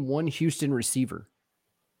can't name one Houston receiver.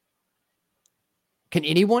 Can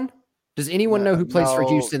anyone? Does anyone know who plays for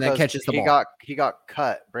Houston that catches the ball? He got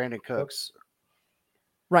cut, Brandon Cooks.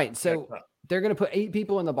 Right, so they're going to put 8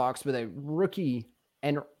 people in the box with a rookie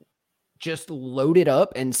and just load it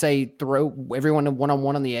up and say throw everyone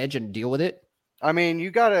one-on-one on the edge and deal with it? I mean,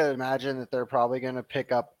 you got to imagine that they're probably going to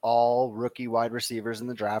pick up all rookie wide receivers in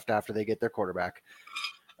the draft after they get their quarterback.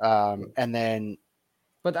 And then...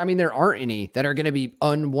 But, I mean, there aren't any that are going to be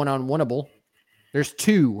one-on-oneable. There's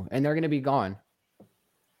 2, and they're going to be gone.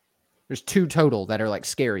 There's 2 total that are, like,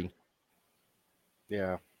 scary.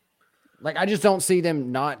 Yeah. Like, I just don't see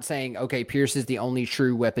them not saying, okay, Pierce is the only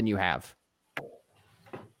true weapon you have.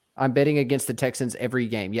 I'm betting against the Texans every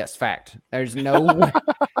game. Yes, fact. There's no way.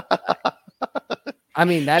 I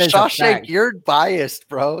mean, that is Shawshank, a fact. You're biased,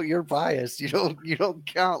 bro. You're biased. You don't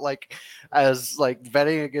count like as like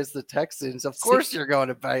betting against the Texans. Of course, you're going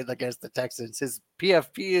to bet against the Texans. His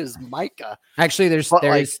PFP is Micah. Actually,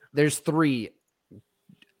 there's 3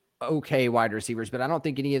 okay wide receivers, but I don't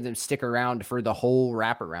think any of them stick around for the whole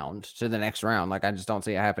wraparound to the next round. Like, I just don't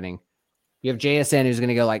see it happening. You have JSN who's going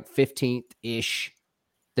to go like 15th ish.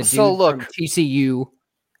 The dude from TCU,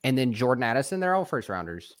 and then Jordan Addison. They're all first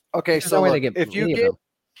rounders. Okay, so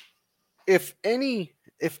if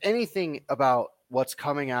anything about what's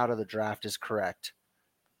coming out of the draft is correct,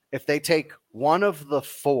 if they take one of the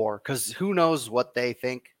 4, because who knows what they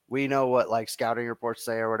think? We know what like scouting reports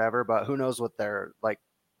say or whatever, but who knows what their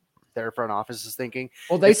front office is thinking?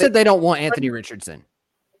 Well, they said they don't want Anthony Richardson.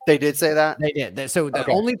 They did say that? They did. So the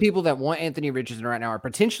only people that want Anthony Richardson right now are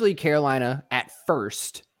potentially Carolina at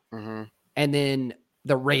first, and then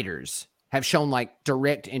the Raiders have shown like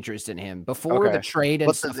direct interest in him before the trade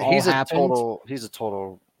and stuff all happened. He's a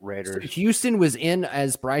total Raiders. So Houston was in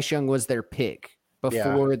as Bryce Young was their pick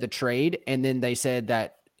before the trade, and then they said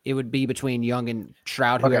that it would be between Young and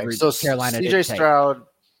Stroud, whoever Carolina did CJ Stroud.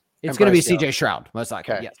 It's going to be CJ Stroud, most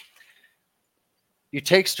likely. Okay. Yes. You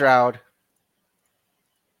take Stroud.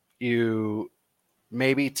 You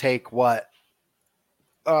maybe take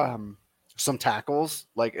some tackles.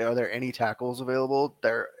 Like, are there any tackles available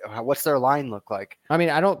there? What's their line look like? I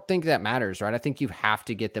mean, I don't think that matters, right? I think you have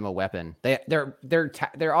to get them a weapon. Their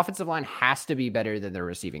offensive line has to be better than their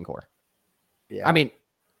receiving core. Yeah. I mean,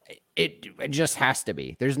 it just has to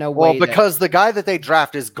be. There's no way. Well, because the guy that they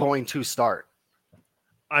draft is going to start.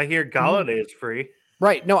 I hear Galladay is free.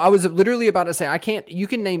 Right. No, I was literally about to say, you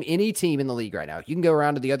can name any team in the league right now. You can go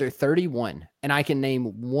around to the other 31 and I can name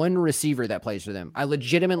one receiver that plays for them. I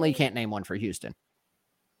legitimately can't name one for Houston.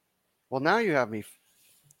 Well, now you have me.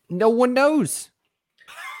 No one knows.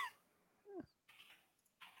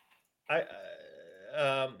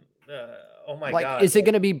 Oh my God. Is it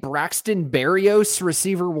going to be Braxton Berrios,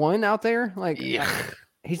 receiver 1 out there? Like,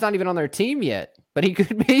 he's not even on their team yet, but he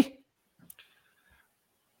could be.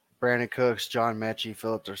 Brandon Cooks, John Mechie,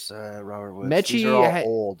 Philip Dorsett, Robert Woods. Mechie These are all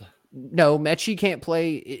old. No, Mechie can't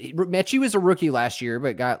play. Mechie was a rookie last year,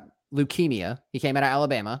 but got leukemia. He came out of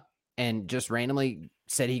Alabama and just randomly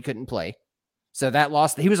said he couldn't play. So that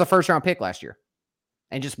lost. He was a first-round pick last year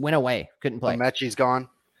and just went away. Couldn't play. Mechie's gone.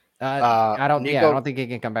 I don't think he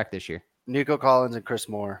can come back this year. Nico Collins and Chris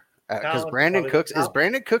Moore. Because Brandon Cooks is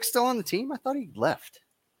Brandon Cooks still on the team? I thought he left.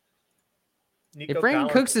 If Brandon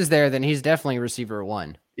Cooks is there, then he's definitely receiver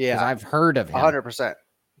 1. Yeah, I've heard of him. 100%.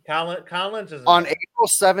 Collins is on April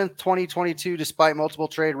 7th, 2022. Despite multiple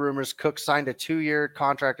trade rumors, Cooks signed a 2-year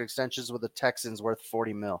contract extensions with the Texans worth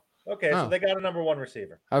 $40 million. Okay, so they got a number 1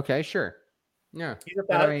 receiver. Okay, sure. Yeah,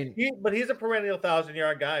 but he's a perennial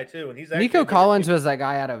 1,000-yard guy too, and he's Nico Collins was that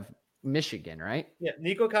guy out of Michigan, right? Yeah,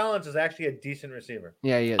 Nico Collins is actually a decent receiver.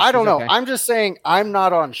 Yeah, he is. I don't know. Okay. I'm just saying I'm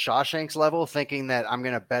not on Shawshank's level thinking that I'm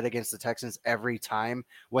going to bet against the Texans every time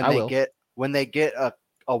when they get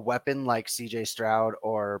a weapon like CJ Stroud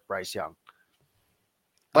or Bryce Young.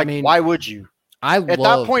 Like, why would you? At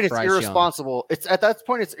that point, it's irresponsible. It's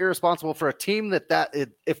irresponsible for a team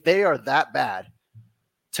that if they are that bad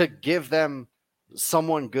to give them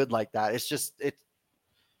someone good like that. It's just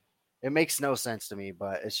It makes no sense to me,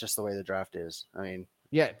 but it's just the way the draft is. I mean,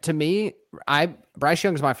 yeah, to me, Bryce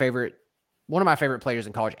Young's one of my favorite players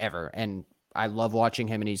in college ever, and I love watching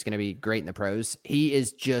him, and he's going to be great in the pros. He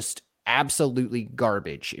is just absolutely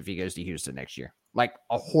garbage if he goes to Houston next year, like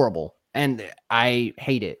a horrible, and I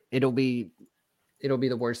hate it. It'll be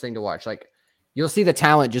the worst thing to watch. Like you'll see the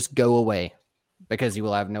talent just go away because he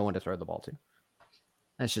will have no one to throw the ball to.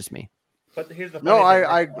 That's just me. But here's the no,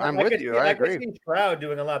 I'm with you. I agree. I see Stroud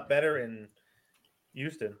doing a lot better in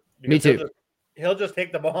Houston. Me too. He'll just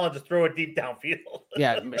take the ball and just throw it deep downfield.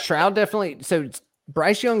 Yeah, Stroud definitely. So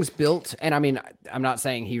Bryce Young's built, and I mean, I'm not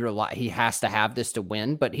saying he has to have this to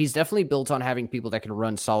win, but he's definitely built on having people that can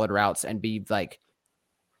run solid routes and be like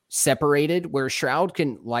separated. Where Stroud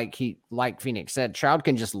can, like Phoenix said, Stroud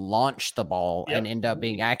can just launch the ball and end up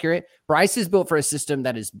being accurate. Bryce is built for a system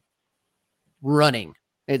that is running.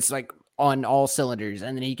 It's like on all cylinders,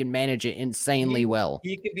 and then he can manage it insanely well.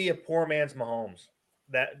 He could be a poor man's Mahomes.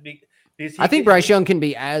 I think Bryce Young can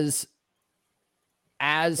be as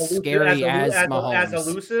scary as Mahomes, as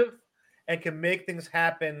elusive, and can make things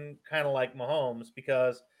happen, kind of like Mahomes,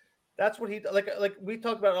 because that's what he like. Like we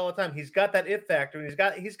talk about it all the time. He's got that it factor.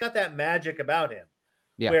 He's got that magic about him,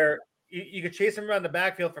 where you could chase him around the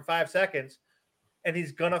backfield for 5 seconds, and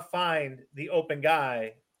he's gonna find the open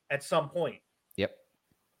guy at some point. Yep.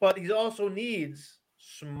 But he also needs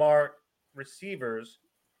smart receivers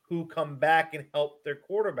who come back and help their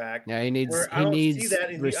quarterback. Yeah, he needs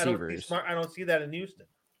receivers. I don't see that in Houston.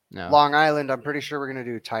 No. Long Island, I'm pretty sure we're going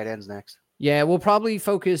to do tight ends next. Yeah, we'll probably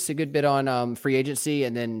focus a good bit on free agency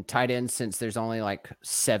and then tight ends, since there's only like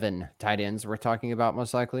 7 tight ends we're talking about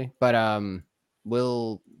most likely. But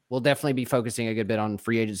we'll definitely be focusing a good bit on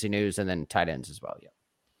free agency news and then tight ends as well. Yeah.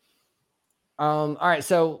 All right,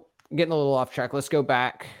 so getting a little off track. Let's go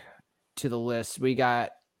back to the list. We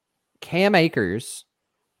got Cam Akers.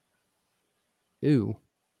 Ooh.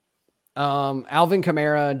 Alvin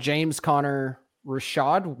Kamara, James Conner,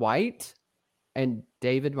 Rachaad White, and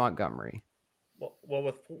David Montgomery. Well,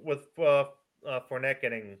 with Fournette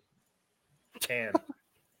getting canned,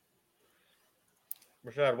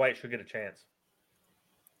 Rachaad White should get a chance.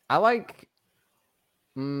 I like.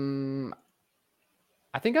 I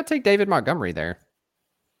think I'd take David Montgomery there.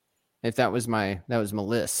 If that was my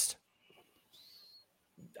list.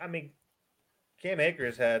 I mean, Cam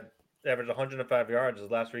Akers had averaged 105 yards his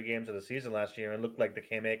last 3 games of the season last year and looked like the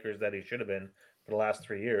Cam Akers that he should have been for the last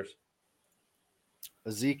 3 years.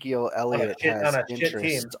 Ezekiel Elliott has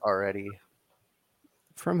interest already.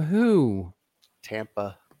 From who?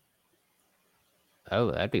 Tampa. Oh,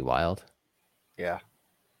 that'd be wild. Yeah.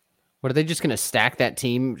 What, are they just going to stack that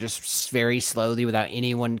team just very slowly without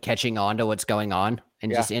anyone catching on to what's going on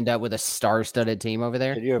and just end up with a star-studded team over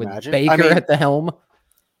there? Can you imagine? With Baker at the helm?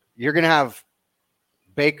 You're going to have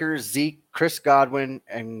Baker, Zeke, Chris Godwin,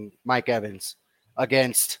 and Mike Evans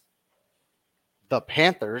against the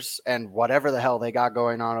Panthers and whatever the hell they got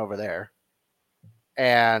going on over there,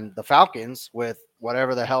 and the Falcons with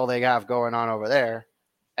whatever the hell they have going on over there,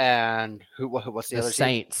 and what's the other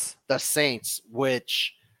Saints? Team? The Saints,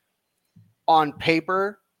 which on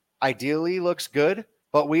paper ideally looks good,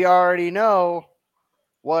 but we already know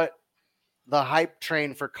what the hype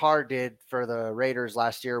train for Carr did for the Raiders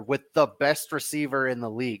last year with the best receiver in the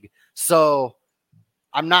league. So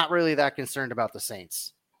I'm not really that concerned about the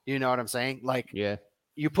Saints. You know what I'm saying? Like, yeah,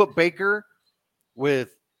 you put Baker with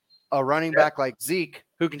a running back like Zeke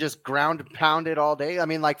who can just ground and pound it all day. I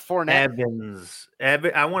mean, like Fournette. Evans.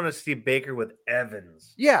 I want to see Baker with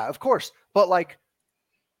Evans. Yeah, of course. But like,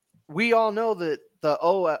 we all know that the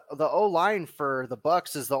O line for the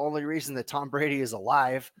Bucs is the only reason that Tom Brady is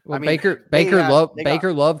alive. Well, I mean,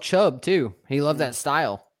 Baker loved Chubb too. He loved that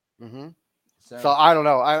style. Mm-hmm. So I don't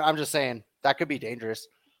know. I'm just saying that could be dangerous.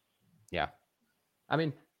 Yeah, I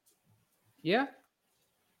mean, yeah,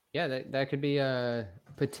 that could be a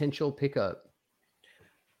potential pickup.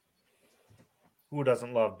 Who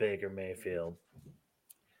doesn't love Baker Mayfield?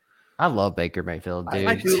 I love Baker Mayfield, dude.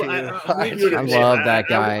 I love that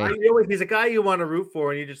guy. He's a guy you want to root for,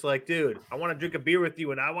 and you're just like, dude, I want to drink a beer with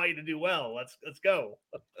you, and I want you to do well. Let's go.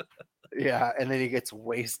 Yeah, and then he gets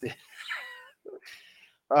wasted.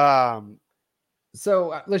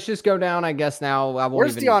 So let's just go down, I guess. Now,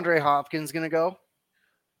 where's DeAndre Hopkins gonna go?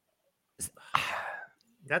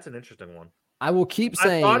 That's an interesting one. I will keep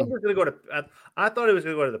saying. I thought he was gonna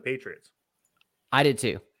go to the Patriots. I did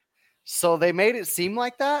too. So they made it seem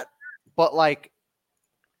like that. But, like,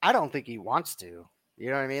 I don't think he wants to. You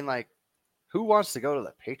know what I mean? Like, who wants to go to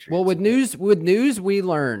the Patriots? Well, with news we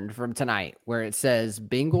learned from tonight where it says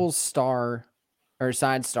Bengals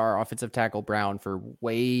side star offensive tackle Brown for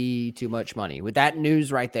way too much money. With that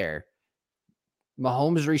news right there,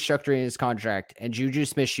 Mahomes restructuring his contract, and Juju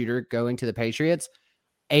Smith-Schuster going to the Patriots,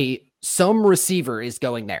 some receiver is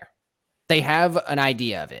going there. They have an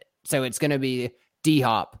idea of it. So it's going to be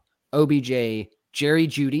D-Hop, OBJ, Jerry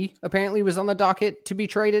Jeudy apparently was on the docket to be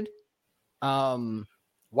traded.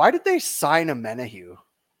 Why did they sign a Menahue?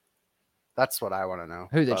 That's what I want to know.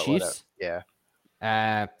 Who, the Chiefs?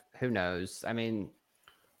 Yeah. Who knows? I mean,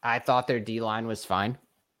 I thought their D-line was fine,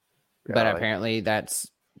 but apparently that's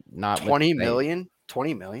not 20 million.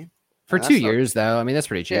 20 million for 2 years, though. I mean, that's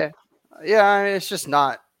pretty cheap. Yeah, it's just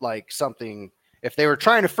not like something. If they were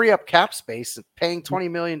trying to free up cap space, paying $20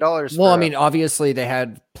 million. Well, I mean, obviously they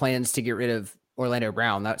had plans to get rid of Orlando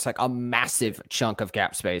Brown. That's like a massive chunk of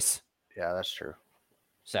cap space. Yeah, that's true.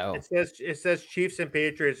 So it says Chiefs and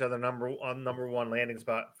Patriots are the number one landing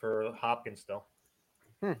spot for Hopkins still.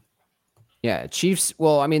 Yeah, Chiefs.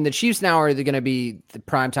 Well, I mean, the Chiefs now are going to be the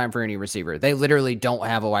prime time for any receiver. They literally don't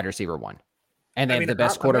have a wide receiver one, and they have the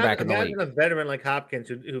best quarterback in the league. Imagine a veteran like Hopkins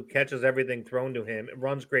who catches everything thrown to him,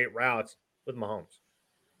 runs great routes with Mahomes.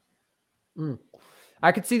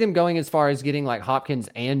 I could see them going as far as getting like Hopkins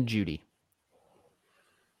and Jeudy,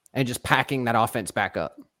 and just packing that offense back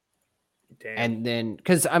up. Damn. And then,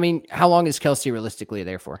 because I mean, how long is Kelsey realistically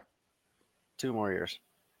there for? 2 more years.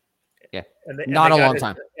 Yeah, not a long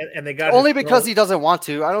time. And they got only because he doesn't want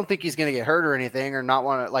to. I don't think he's going to get hurt or anything, or not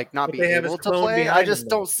want to not be able to play. I just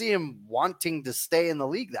don't see him wanting to stay in the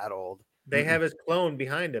league that old. They have his clone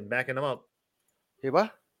behind him, backing him up. Hey,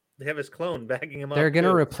 what? They have his clone backing him up. They're going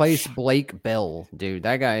to replace Blake Bell, dude.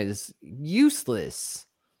 That guy is useless.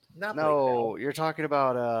 No, you're talking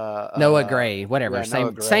about Noah Gray, whatever. Yeah,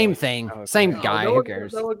 same thing. Same guy. Who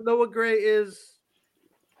cares? Noah Gray is.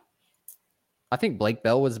 I think Blake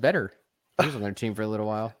Bell was better. He was on their team for a little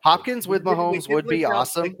while. Hopkins with Mahomes would be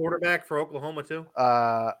awesome. Quarterback for Oklahoma too.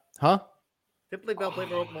 Huh? Did Blake Bell play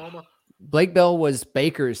for Oklahoma? Blake Bell was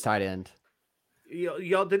Baker's tight end.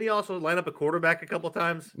 Y'all, did he also line up a quarterback a couple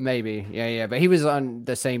times? Maybe, yeah. But he was on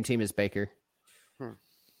the same team as Baker.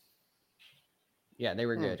 Yeah, they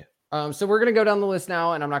were good. So we're gonna go down the list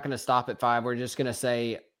now, and I'm not gonna stop at 5. We're just gonna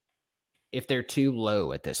say if they're too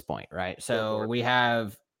low at this point, right? So we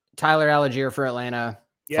have Tyler Algier for Atlanta.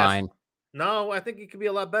 Yes. Fine. No, I think he could be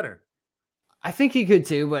a lot better. I think he could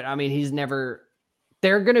too, but I mean,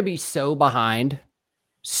 they're going to be so behind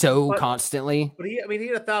constantly. But he had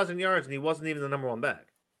 1,000 yards and he wasn't even the number one back.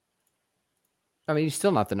 I mean, he's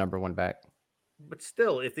still not the number one back. But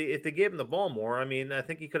still, if they gave him the ball more, I mean, I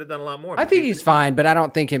think he could have done a lot more. I think he's fine, but I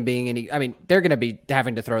don't think him being they're going to be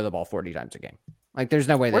having to throw the ball 40 times a game. Like, there's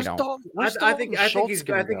no way they don't. I think he's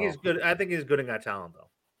good. I think he's good and got talent though.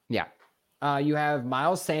 Yeah. You have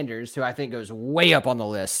Miles Sanders, who I think goes way up on the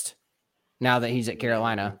list now that he's at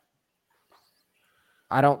Carolina.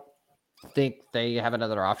 I don't think they have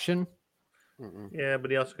another option. Yeah, but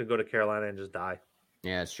he also could go to Carolina and just die.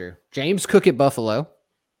 Yeah, that's true. James Cook at Buffalo.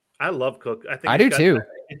 I love Cook. I do too.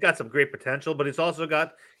 He's got some great potential, but he's also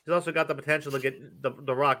got the potential to get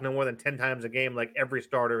the rock no more than 10 times a game, like every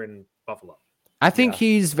starter in Buffalo. I think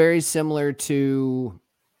he's very similar to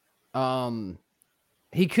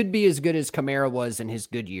he could be as good as Kamara was in his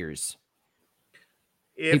good years.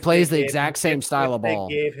 He plays the exact same style of ball.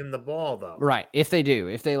 They gave him the ball, though. Right. If they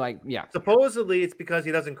do. Supposedly, it's because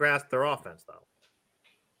he doesn't grasp their offense, though.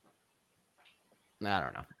 I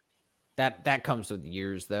don't know. That comes with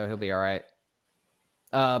years, though. He'll be all right.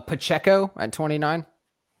 Pacheco at 29.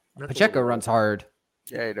 Pacheco runs hard.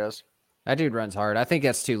 Yeah, he does. That dude runs hard. I think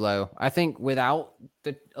that's too low. I think without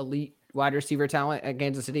the elite wide receiver talent at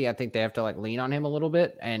Kansas City, I think they have to lean on him a little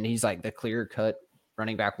bit, and he's the clear cut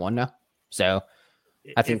running back one now. So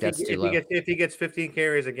I think that's too low. If he gets 15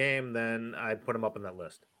 carries a game, then I'd put him up on that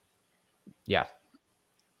list. Yeah.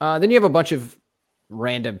 Then you have a bunch of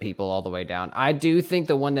random people all the way down. I do think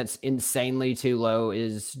the one that's insanely too low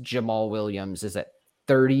is Jamal Williams is at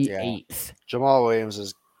 38th. Yeah. Jamal Williams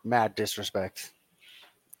is mad disrespect.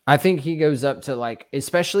 I think he goes up to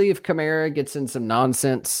especially if Kamara gets in some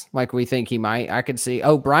nonsense like we think he might. I could see.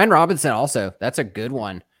 Oh, Brian Robinson also. That's a good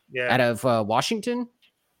one. Yeah. Out of Washington.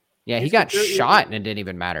 Yeah, he got shot and it didn't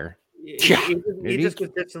even matter. He just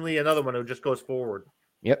consistently another one who just goes forward.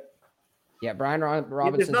 Yep. Yeah, Brian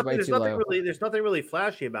Robinson's way too low. There's nothing really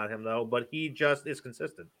flashy about him though, but he just is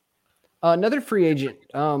consistent. Another free agent.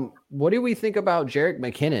 What do we think about Jerick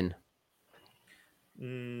McKinnon?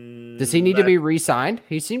 Does he need to be re-signed?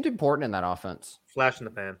 He seemed important in that offense. Flash in the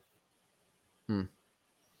pan.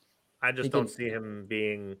 I just don't see him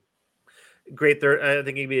being great third. I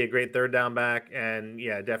think he'd be a great third down back, and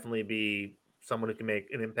definitely be someone who can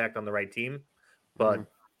make an impact on the right team. But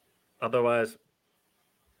otherwise,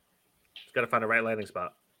 he's got to find a right landing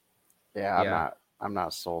spot. Yeah, I'm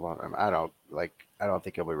not sold on him. I don't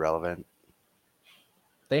think he'll be relevant.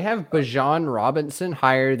 They have Bijan Robinson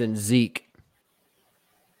higher than Zeke.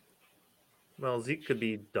 Well, Zeke could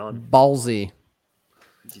be done. Ballsy.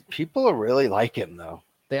 People really like him, though.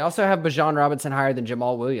 They also have Bijan Robinson higher than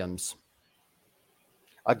Jamal Williams.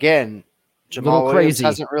 Again, Jamal Williams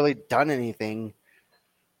hasn't really done anything.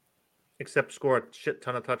 Except score a shit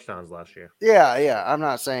ton of touchdowns last year. Yeah. I'm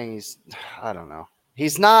not saying I don't know.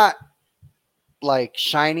 He's not like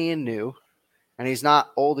shiny and new, and he's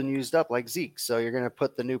not old and used up like Zeke. So you're going to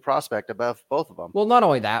put the new prospect above both of them. Well, not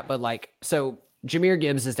only that, but so Jahmyr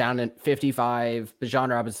Gibbs is down at 55. Bijan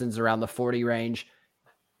Robinson's around the 40 range.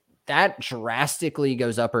 That drastically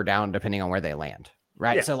goes up or down depending on where they land,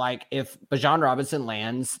 right? Yeah. So if Bijan Robinson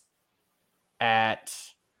lands at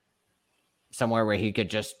somewhere where he could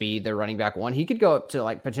just be the running back one, he could go up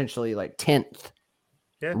to potentially 10th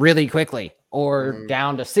really quickly, or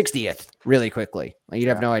down to 60th really quickly. You'd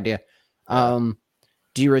have no idea. Do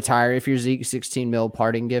you retire if you're Zeke? 16 mil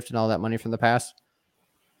parting gift and all that money from the past?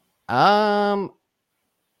 Not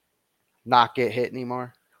get hit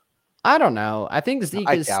anymore. I don't know. I think Zeke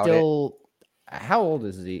is still. How old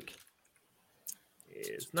is Zeke?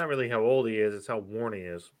 It's not really how old he is. It's how worn he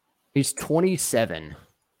is. He's 27.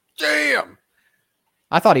 Damn.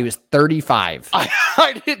 I thought he was 35.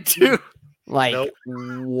 I did too. Nope.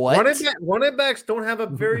 What? Running backs don't have a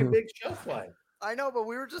very big shelf life. I know, but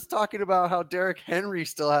we were just talking about how Derrick Henry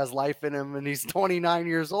still has life in him, and he's 29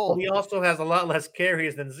 years old. He also has a lot less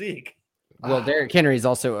carries than Zeke. Well, Derrick Henry is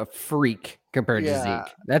also a freak compared to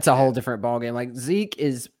Zeke. That's a whole different ballgame. Zeke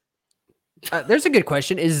is. There's a good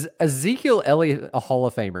question. Is Ezekiel Elliott a Hall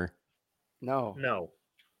of Famer? No,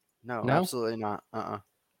 absolutely not. No.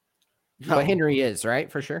 But Henry is,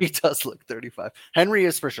 right? For sure. He does look 35. Henry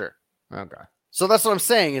is for sure. Okay. So that's what I'm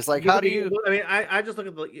saying. Is how do you? I mean, I just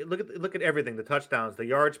look at everything: the touchdowns, the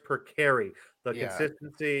yards per carry, the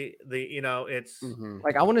consistency. It's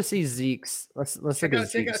I want to see Zeke's. Let's check out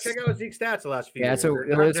Zeke's stats the last few years. So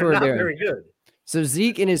that's what we're doing. Very good. So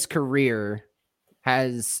Zeke in his career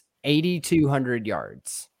has 8,200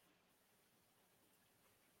 yards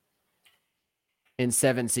in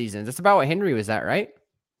 7 seasons. That's about what Henry was at, right?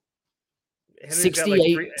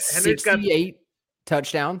 68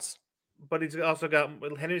 touchdowns. But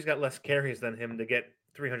Henry's got less carries than him to get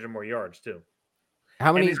 300 more yards too.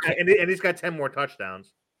 How many? And he's got 10 more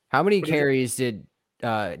touchdowns. How many carries did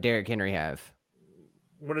Derrick Henry have?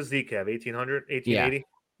 What does Zeke have? 1,800? 1,880?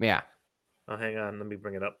 Yeah. Oh, hang on. Let me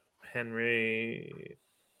bring it up. Henry.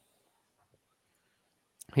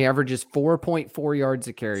 He averages 4.4 yards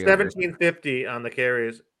a carry. 1,750 on the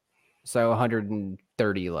carries. So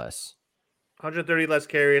 130 less. 130 less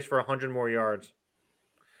carries for 100 more yards.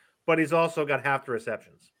 But he's also got half the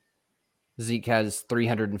receptions. Zeke has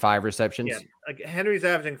 305 receptions. Yeah, Henry's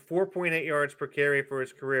averaging 4.8 yards per carry for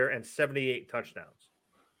his career and 78 touchdowns.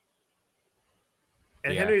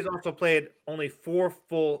 And Henry's also played only 4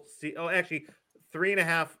 full actually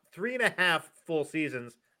 3.5 full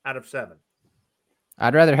seasons out of 7.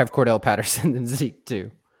 I'd rather have Cordell Patterson than Zeke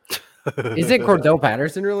too. Isn't Cordell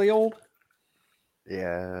Patterson really old?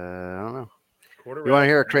 Yeah, I don't know. You want to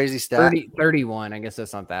hear a crazy stat? 31. I guess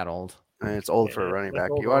that's not that old. I mean, it's old for a running back.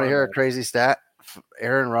 You want to hear a crazy stat?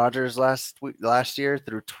 Aaron Rodgers last year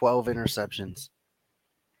threw 12 interceptions.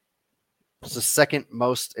 It's the second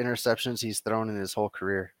most interceptions he's thrown in his whole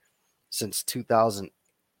career since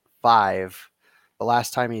 2005. The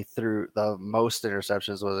last time he threw the most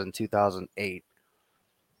interceptions was in 2008.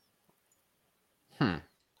 And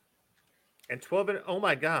 12. Oh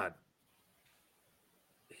my God.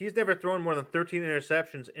 He's never thrown more than 13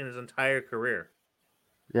 interceptions in his entire career.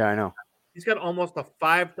 Yeah, I know. He's got almost a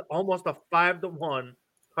 5-to-1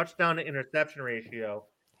 touchdown to interception ratio.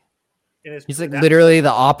 He's literally the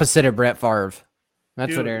opposite of Brett Favre.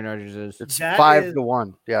 That's what Aaron Rodgers is. It's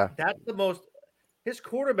 5-to-1. Yeah. That's the most. His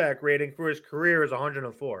quarterback rating for his career is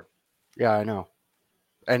 104. Yeah, I know.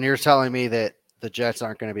 And you're telling me that the Jets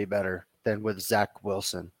aren't going to be better than with Zach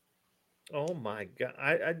Wilson. Oh my God.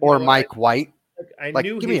 Or Mike White. I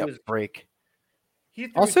knew give me a break.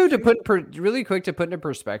 Also, to put really quick to put into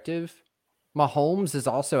perspective, Mahomes is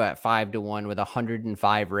also at 5-to-1 with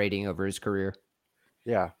 105 rating over his career.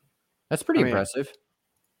 Yeah, that's pretty impressive.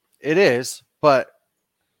 It is, but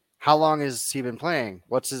how long has he been playing?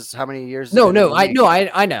 How many years?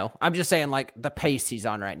 I know. I'm just saying, the pace he's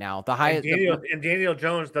on right now. The highest. And Daniel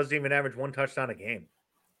Jones doesn't even average 1 touchdown a game.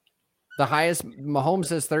 The highest. Mahomes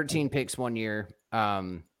has 13 picks 1 year.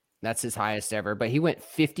 That's his highest ever, but he went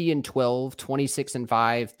 50-12,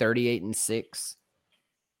 26-5,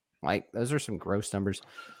 38-6. Those are some gross numbers.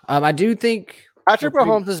 I do think Patrick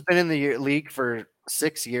Mahomes has been in the league for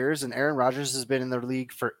 6 years, and Aaron Rodgers has been in the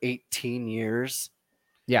league for 18 years.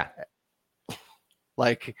 Yeah.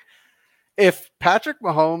 Like, if Patrick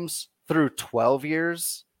Mahomes through 12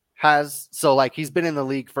 years he's been in the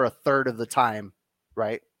league for a third of the time,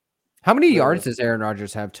 right? How many yards does Aaron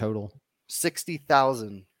Rodgers have total?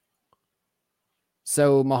 60,000.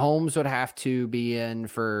 So Mahomes would have to be in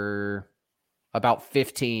for about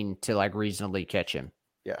 15 to like reasonably catch him.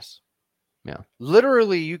 Yes. Yeah.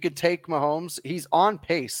 Literally, you could take Mahomes. He's on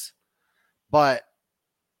pace, but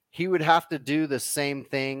he would have to do the same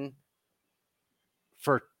thing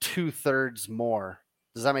for 2/3 more.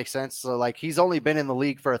 Does that make sense? So, like, he's only been in the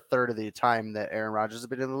league for a third of the time that Aaron Rodgers has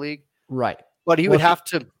been in the league. Right. But he would have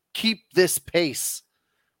to keep this pace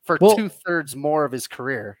for 2/3 more of his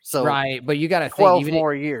career. So right, but you got to think 12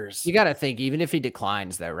 more years. You got to think even if he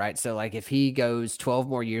declines though, right? So like if he goes 12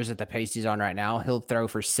 more years at the pace he's on right now, he'll throw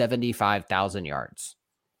for 75,000 yards.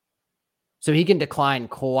 So he can decline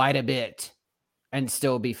quite a bit and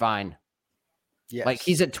still be fine. Yes. Like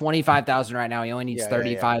he's at 25,000 right now. He only needs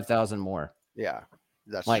 35,000 more. Yeah,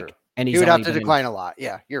 that's like, true. And he would have to decline a lot.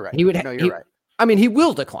 Yeah, you're right. You're right. I mean, he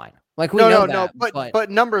will decline. Like we know that, but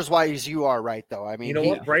numbers wise, you are right though. I mean, you know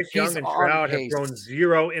what? Bryce Young and Stroud have thrown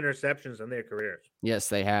 0 interceptions in their careers. Yes,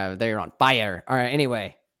 they have. They're on fire. All right.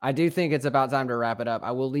 Anyway, I do think it's about time to wrap it up.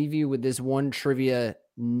 I will leave you with this one trivia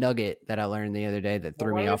nugget that I learned the other day that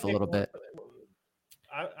threw me off a little bit.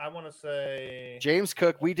 I want to say James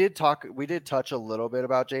Cook. We did touch a little bit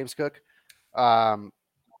about James Cook.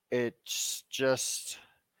 It's just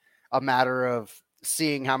a matter of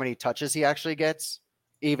seeing how many touches he actually gets,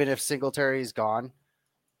 even if Singletary's gone.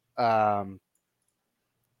 I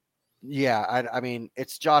mean,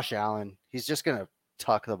 it's Josh Allen. He's just going to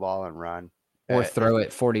tuck the ball and run. Or throw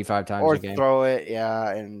it 45 times a game. Or throw it, yeah.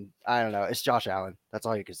 And I don't know. It's Josh Allen. That's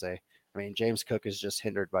all you can say. I mean, James Cook is just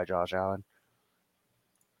hindered by Josh Allen.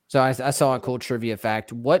 So I saw a cool trivia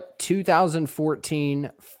fact. What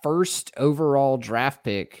 2014 first overall draft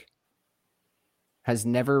pick has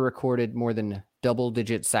never recorded more than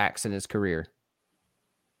double-digit sacks in his career?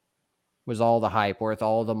 Was all the hype, worth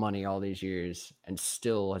all the money all these years, and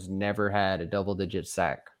still has never had a double-digit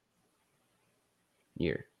sack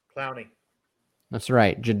year. Clowney. That's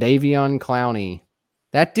right. Jadeveon Clowney.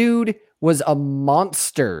 That dude was a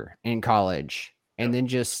monster in college. And then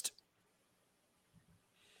just...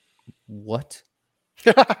 What?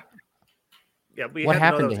 Yeah, what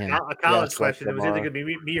happened to him? A college question. It was either going to be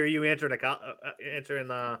me or you answering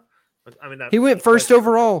he went first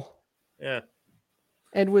overall. Yeah.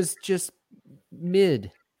 And was just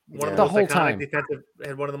mid the whole time.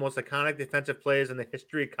 Had one of the most iconic defensive plays in the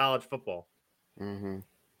history of college football. Mm-hmm.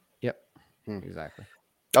 Yep. Exactly.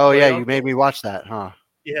 Oh, yeah. You made me watch that, huh?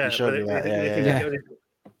 Yeah. You showed me that.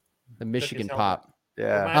 The Michigan pop.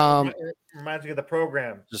 Yeah. Reminds me of the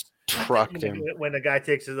program. Just trucked him. When the guy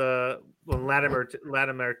takes when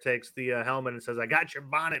Latimer takes the helmet and says, "I got your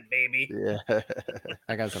bonnet, baby." Yeah.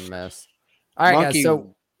 That guy's a mess. All right, Monkey, guys.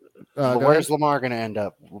 So where's Lamar going to end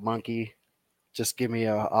up? Monkey, just give me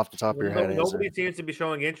off the top of your head. Nobody seems to be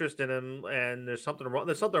showing interest in him, and there's something wrong.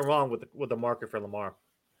 There's something wrong with the market for Lamar.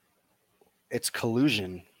 It's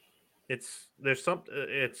collusion. There's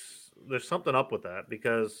something up with that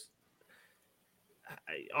because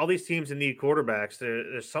all these teams that need quarterbacks,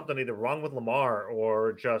 there's something either wrong with Lamar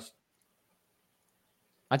or just.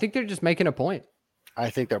 I think they're just making a point. I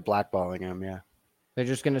think they're blackballing him. Yeah, they're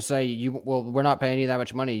just going to say, we're not paying you that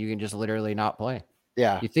much money. You can just literally not play.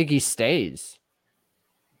 Yeah. You think he stays?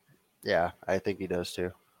 Yeah, I think he does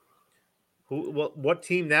too. What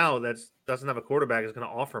team now that doesn't have a quarterback is going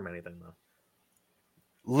to offer him anything though?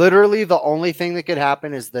 Literally, the only thing that could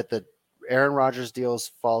happen is that the Aaron Rodgers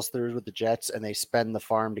deals falls through with the Jets and they spend the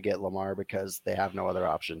farm to get Lamar because they have no other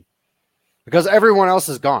option. Because everyone else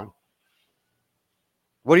is gone.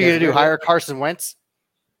 What are you going to do? Hire Carson Wentz?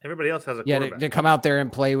 Everybody else has a quarterback. To come out there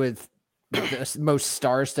and play with the most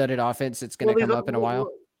star-studded offense it's going to come up in a while.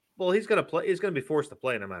 Well, he's going to play. He's going to be forced to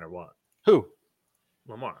play no matter what. Who?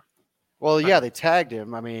 Lamar. Well, yeah, they tagged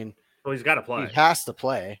him. I mean, he's got to play. He has to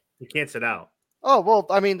play. He can't sit out. Oh, well,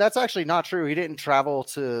 I mean, that's actually not true. He didn't travel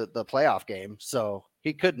to the playoff game, so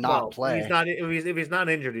he could not play. If he's not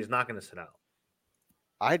injured, he's not going to sit out.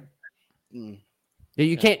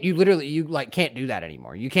 You can't. You literally can't do that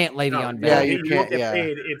anymore. You can't Le'Veon Bell. Yeah, you can't. Get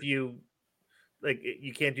paid if you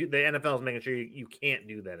you can't do. The NFL is making sure you can't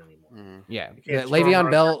do that anymore. Mm-hmm. Yeah,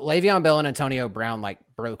 Le'Veon Bell and Antonio Brown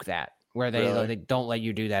broke that where they don't let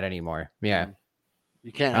you do that anymore. Yeah,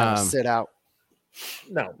 you can't sit out.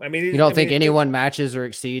 No, I mean you don't think anyone matches or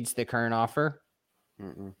exceeds the current offer?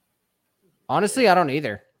 Mm-mm. Honestly, I don't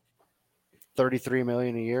either. $33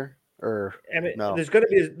 million a year, or no? There's going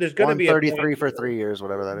to be a 33 for 3 years,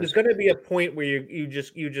 whatever that is. There's going to be a point where you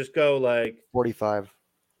just go like 45.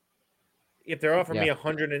 If they're offering me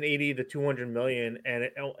 180 to 200 million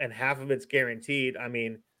and half of it's guaranteed, I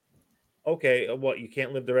mean, okay, what, you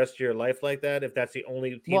can't live the rest of your life like that if that's the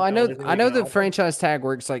only team? Well, I know the franchise tag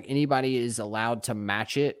works like anybody is allowed to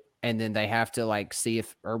match it, and then they have to like see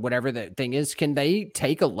if, or whatever the thing is, can they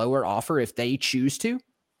take a lower offer if they choose to?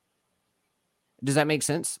 Does that make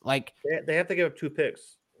sense? Like they have to give up 2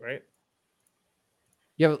 picks, right?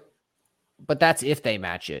 Yeah, but that's if they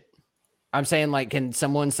match it. I'm saying, like, can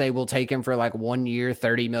someone say we'll take him for like 1 year,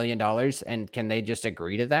 $30 million, and can they just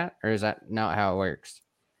agree to that, or is that not how it works?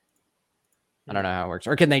 I don't know how it works.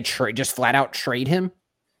 Or can they just flat out trade him?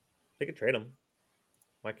 They could trade him.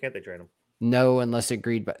 Why can't they trade him? No, unless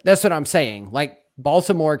agreed. But that's what I'm saying. Like,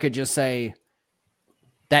 Baltimore could just say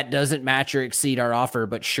that doesn't match or exceed our offer,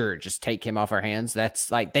 but sure, just take him off our hands.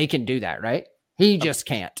 That's like, they can do that, right? He just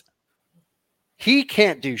can't. He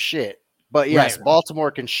can't do shit. But yes, right. Baltimore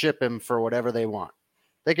can ship him for whatever they want.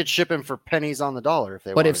 They could ship him for pennies on the dollar if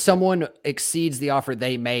they want. But if someone exceeds the offer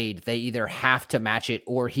they made, they either have to match it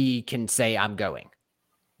or he can say, I'm going.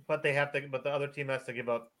 But they have to, but the other team has to give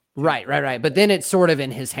up. Right. But then it's sort of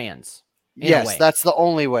in his hands. Yes, that's the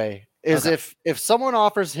only way. Is okay. If someone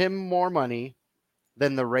offers him more money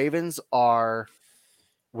than the Ravens are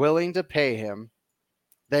willing to pay him,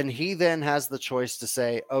 then he then has the choice to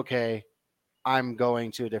say, okay, I'm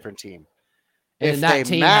going to a different team. And that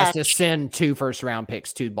team has to send 2 first-round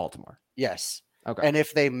picks to Baltimore. Yes. Okay. And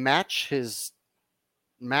if they match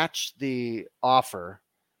the offer,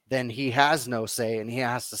 then he has no say and he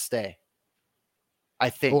has to stay. I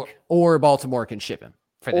think. Or Baltimore can ship him.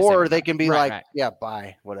 Or they can be yeah,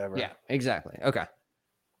 bye, whatever. Yeah, exactly. Okay.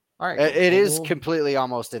 All right. It is completely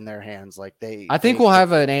almost in their hands. Like I think we'll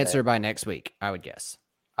have an answer by next week, I would guess.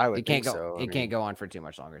 I would think so. It can't go on for too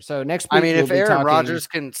much longer. So next week, if Aaron Rodgers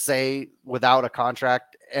can say without a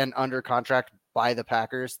contract and under contract by the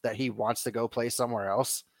Packers that he wants to go play somewhere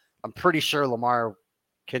else, I'm pretty sure Lamar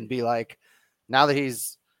can be like, now that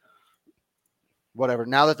he's whatever,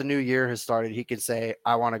 now that the new year has started, he can say,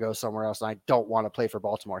 I want to go somewhere else and I don't want to play for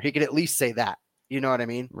Baltimore. He could at least say that. You know what I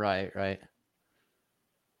mean? Right.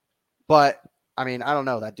 But I mean, I don't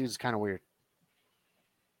know. That dude's kind of weird.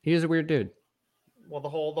 He is a weird dude. Well, the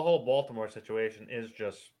whole Baltimore situation is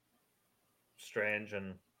just strange,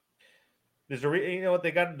 and there's you know what,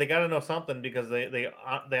 they got to know something, because they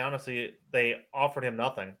honestly offered him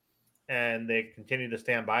nothing, and they continue to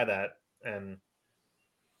stand by that. And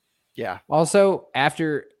yeah. Also,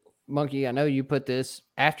 after Monkey, I know you put this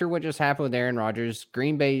after what just happened with Aaron Rodgers,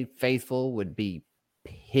 Green Bay faithful would be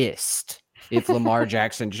pissed if Lamar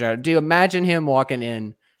Jackson showed. Do you imagine him walking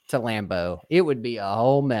in to Lambeau? It would be a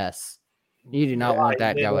whole mess. You do not want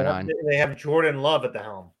that going on. They have Jordan Love at the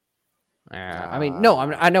helm. I mean, no,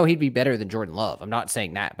 I know he'd be better than Jordan Love. I'm not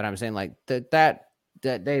saying that, but I'm saying like that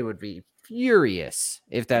they would be furious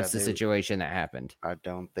if that's the situation that happened. I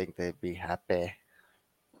don't think they'd be happy.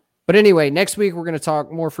 But anyway, next week we're going to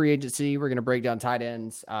talk more free agency. We're going to break down tight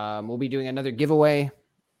ends. We'll be doing another giveaway.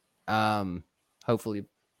 Hopefully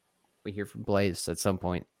we hear from Blaze at some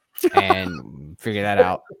point and figure that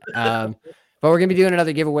out. But we're going to be doing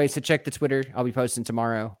another giveaway, so check the Twitter. I'll be posting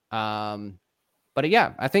tomorrow. But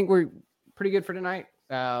yeah, I think we're pretty good for tonight.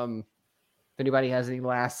 If anybody has any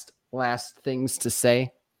last things to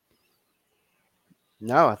say.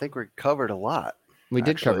 No, I think we covered a lot. We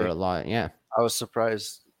did cover a lot, yeah. I was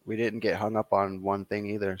surprised we didn't get hung up on one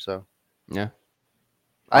thing either, so. Yeah.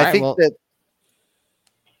 I think that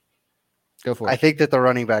go for it. I think that the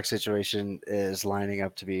running back situation is lining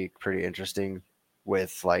up to be pretty interesting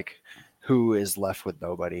with like who is left with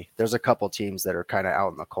nobody. There's a couple teams that are kind of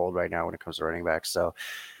out in the cold right now when it comes to running backs. So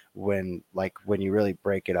when you really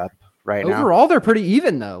break it up now, overall they're pretty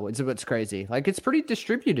even though. It's what's crazy. Like it's pretty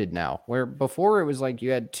distributed now. Where before it was like you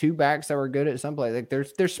had 2 backs that were good at some place. Like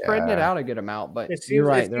they're spreading it out a good amount. But you're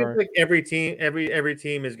right. It seems like every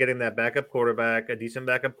team is getting that backup quarterback, a decent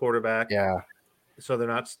backup quarterback. Yeah. So they're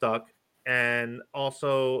not stuck, and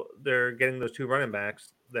also they're getting those 2 running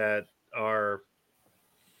backs that are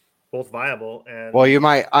both viable. And well, you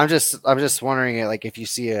might. I'm just wondering, like, if you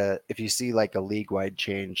see like a league wide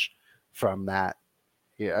change from that.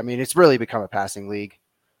 Yeah, I mean, it's really become a passing league,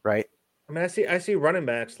 right? I mean, I see running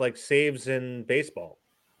backs like saves in baseball.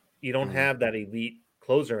 You don't have that elite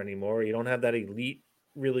closer anymore. You don't have that elite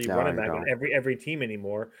running back in every team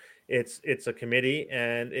anymore. It's a committee,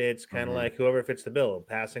 and it's kind of like whoever fits the bill,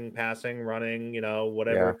 passing, running,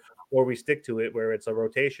 whatever. Yeah. Or we stick to it where it's a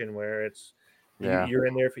rotation, where it's Yeah. You're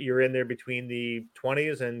in there. You're in there between the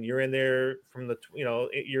 20s, and you're in there from the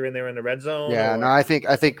you're in there in the red zone. Yeah, no, I think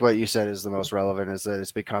what you said is the most relevant is that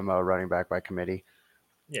it's become a running back by committee.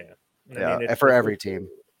 Yeah, I mean, for every team.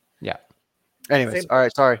 Yeah. Anyways, all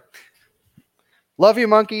right, sorry. Love you,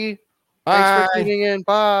 Monkey. Thanks for tuning in.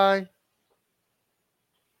 Bye.